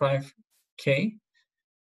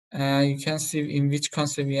 2,055,000. You can see in which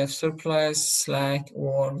concept we have surplus, slack,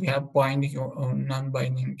 or we have binding or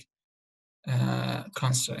non-binding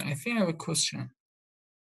constraint. I think I have a question.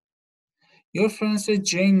 Your friend said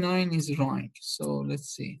J9 is right. So let's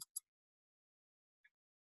see.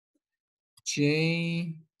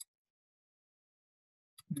 J9.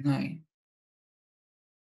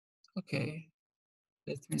 Okay.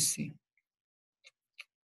 Let me see.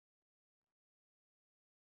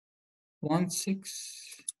 16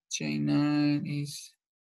 J9 is.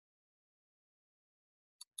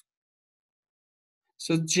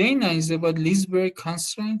 So J9 is about Lisberg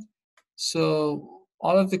constraint. So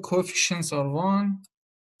all of the coefficients are 1,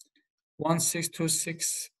 1, 6, 2,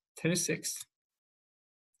 6, 36.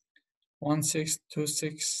 1, 6, 2,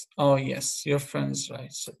 6. Oh yes, your friend is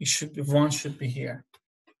right. So it should be 1 should be here.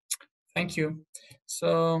 Thank you.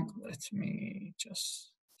 So let me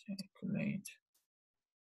just calculate.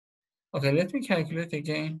 Okay, let me calculate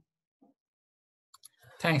again.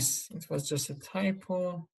 Thanks. It was just a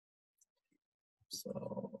typo.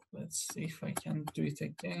 So let's see if I can do it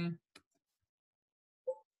again.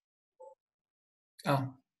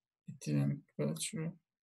 Oh, it didn't go through.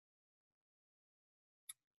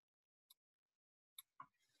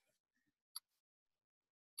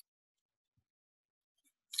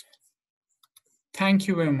 Thank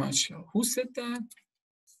you very much. Who said that?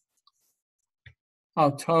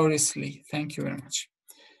 Oh, Taurus Lee. Thank you very much.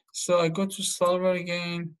 So I go to solver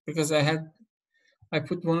again because I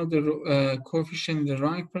put one of the coefficient in the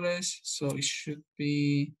right place. So it should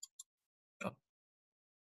be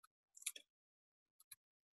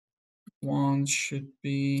 1 should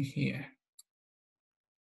be here.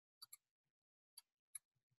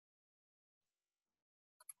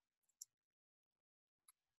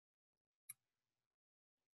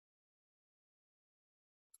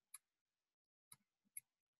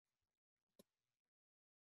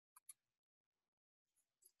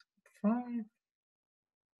 5.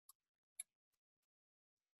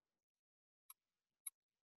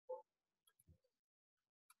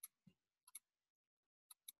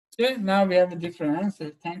 Yeah, now we have a different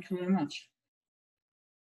answer. Thank you very much.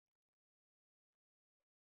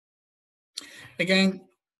 Again,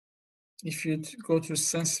 if you go to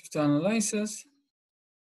sensitivity analysis,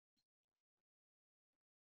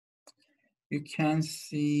 you can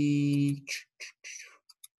see,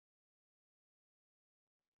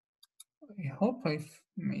 I hope I've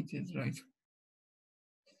made it right.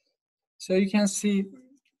 So you can see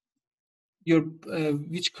your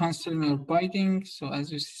which constraint you're binding. So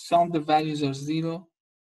as you see, some of the values are 0.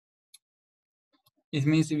 It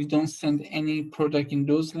means if you don't send any product in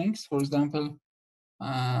those links, for example,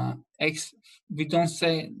 X, we don't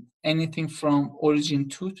say anything from origin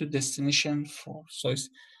 2 to destination 4. So it's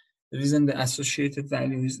the reason the associated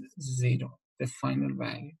value is 0, the final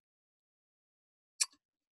value.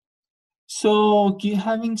 So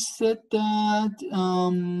having said that,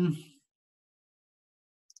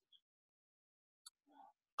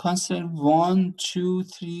 constraint 1, 2,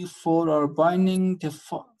 3, 4 are binding. The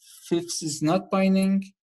 5th is not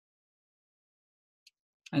binding.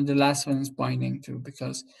 And the last one is binding too,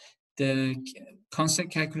 because the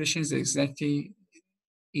constraint calculation is exactly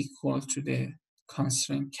equal to the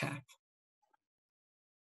constraint cap.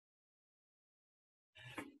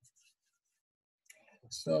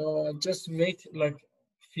 So just wait like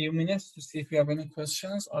a few minutes to see if you have any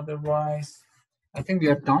questions. Otherwise, I think we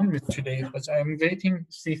are done with today, but I'm waiting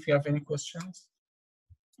to see if you have any questions.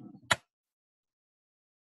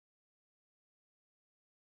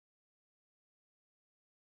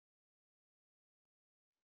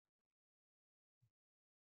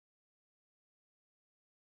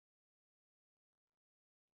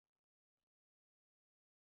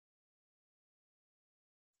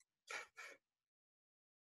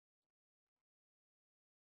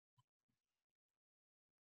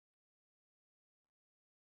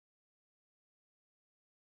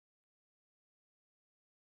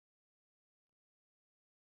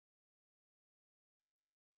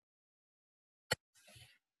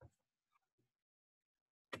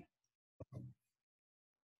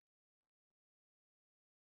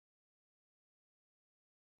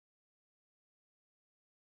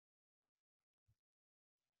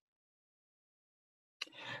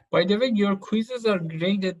 By the way, your quizzes are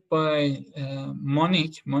graded by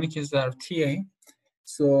Monique. Monique is our TA.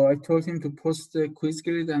 So I told him to post the quiz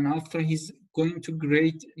grade, and after he's going to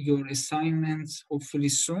grade your assignments hopefully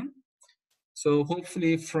soon. So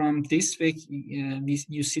hopefully from this week,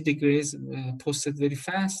 you see the grades posted very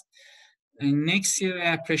fast. And next year,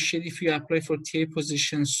 I appreciate if you apply for TA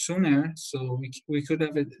position sooner. So we could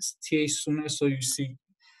have a TA sooner, so you see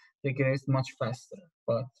the grades much faster.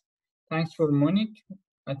 But thanks for Monique.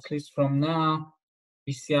 At least from now,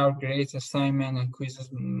 we see our grades, assignment, and quizzes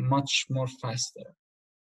much more faster.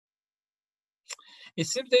 It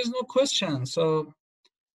seems there's no question. So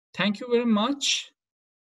thank you very much.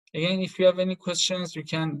 Again, if you have any questions, you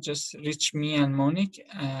can just reach me and Monique,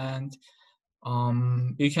 and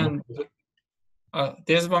you can.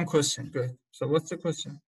 There's one question. Good. So what's the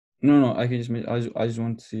question? No, I can just. I just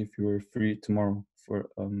want to see if you were free tomorrow for.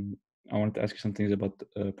 I wanted to ask you some things about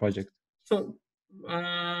the project. So,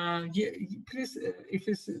 yeah, please, if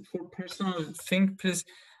it's for personal thing, please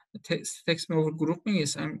text me over GroupMe.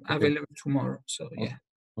 Yes, I'm available tomorrow. So yeah.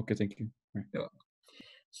 Okay, thank you. Right. Yeah.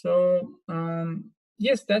 So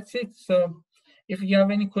yes, that's it. So if you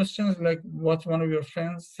have any questions, like what one of your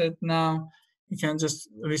friends said now, you can just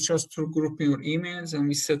reach us through GroupMe or emails, and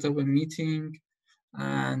we set up a meeting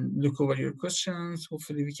and look over your questions.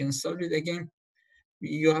 Hopefully we can solve it. Again,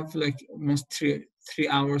 you have like almost three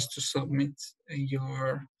hours to submit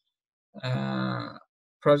your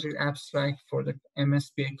project abstract for the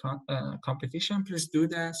MSBA competition. Please do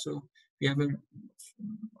that. So we have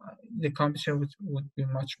the competition would be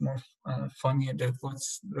much more funnier than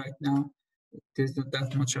what's right now. There's not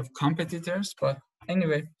that much of competitors, but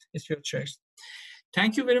anyway, it's your choice.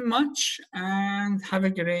 Thank you very much and have a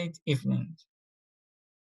great evening.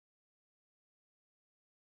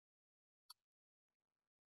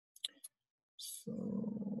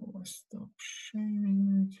 So stop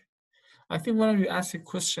sharing. I think one of you asked a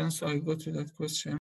question, so I go to that question.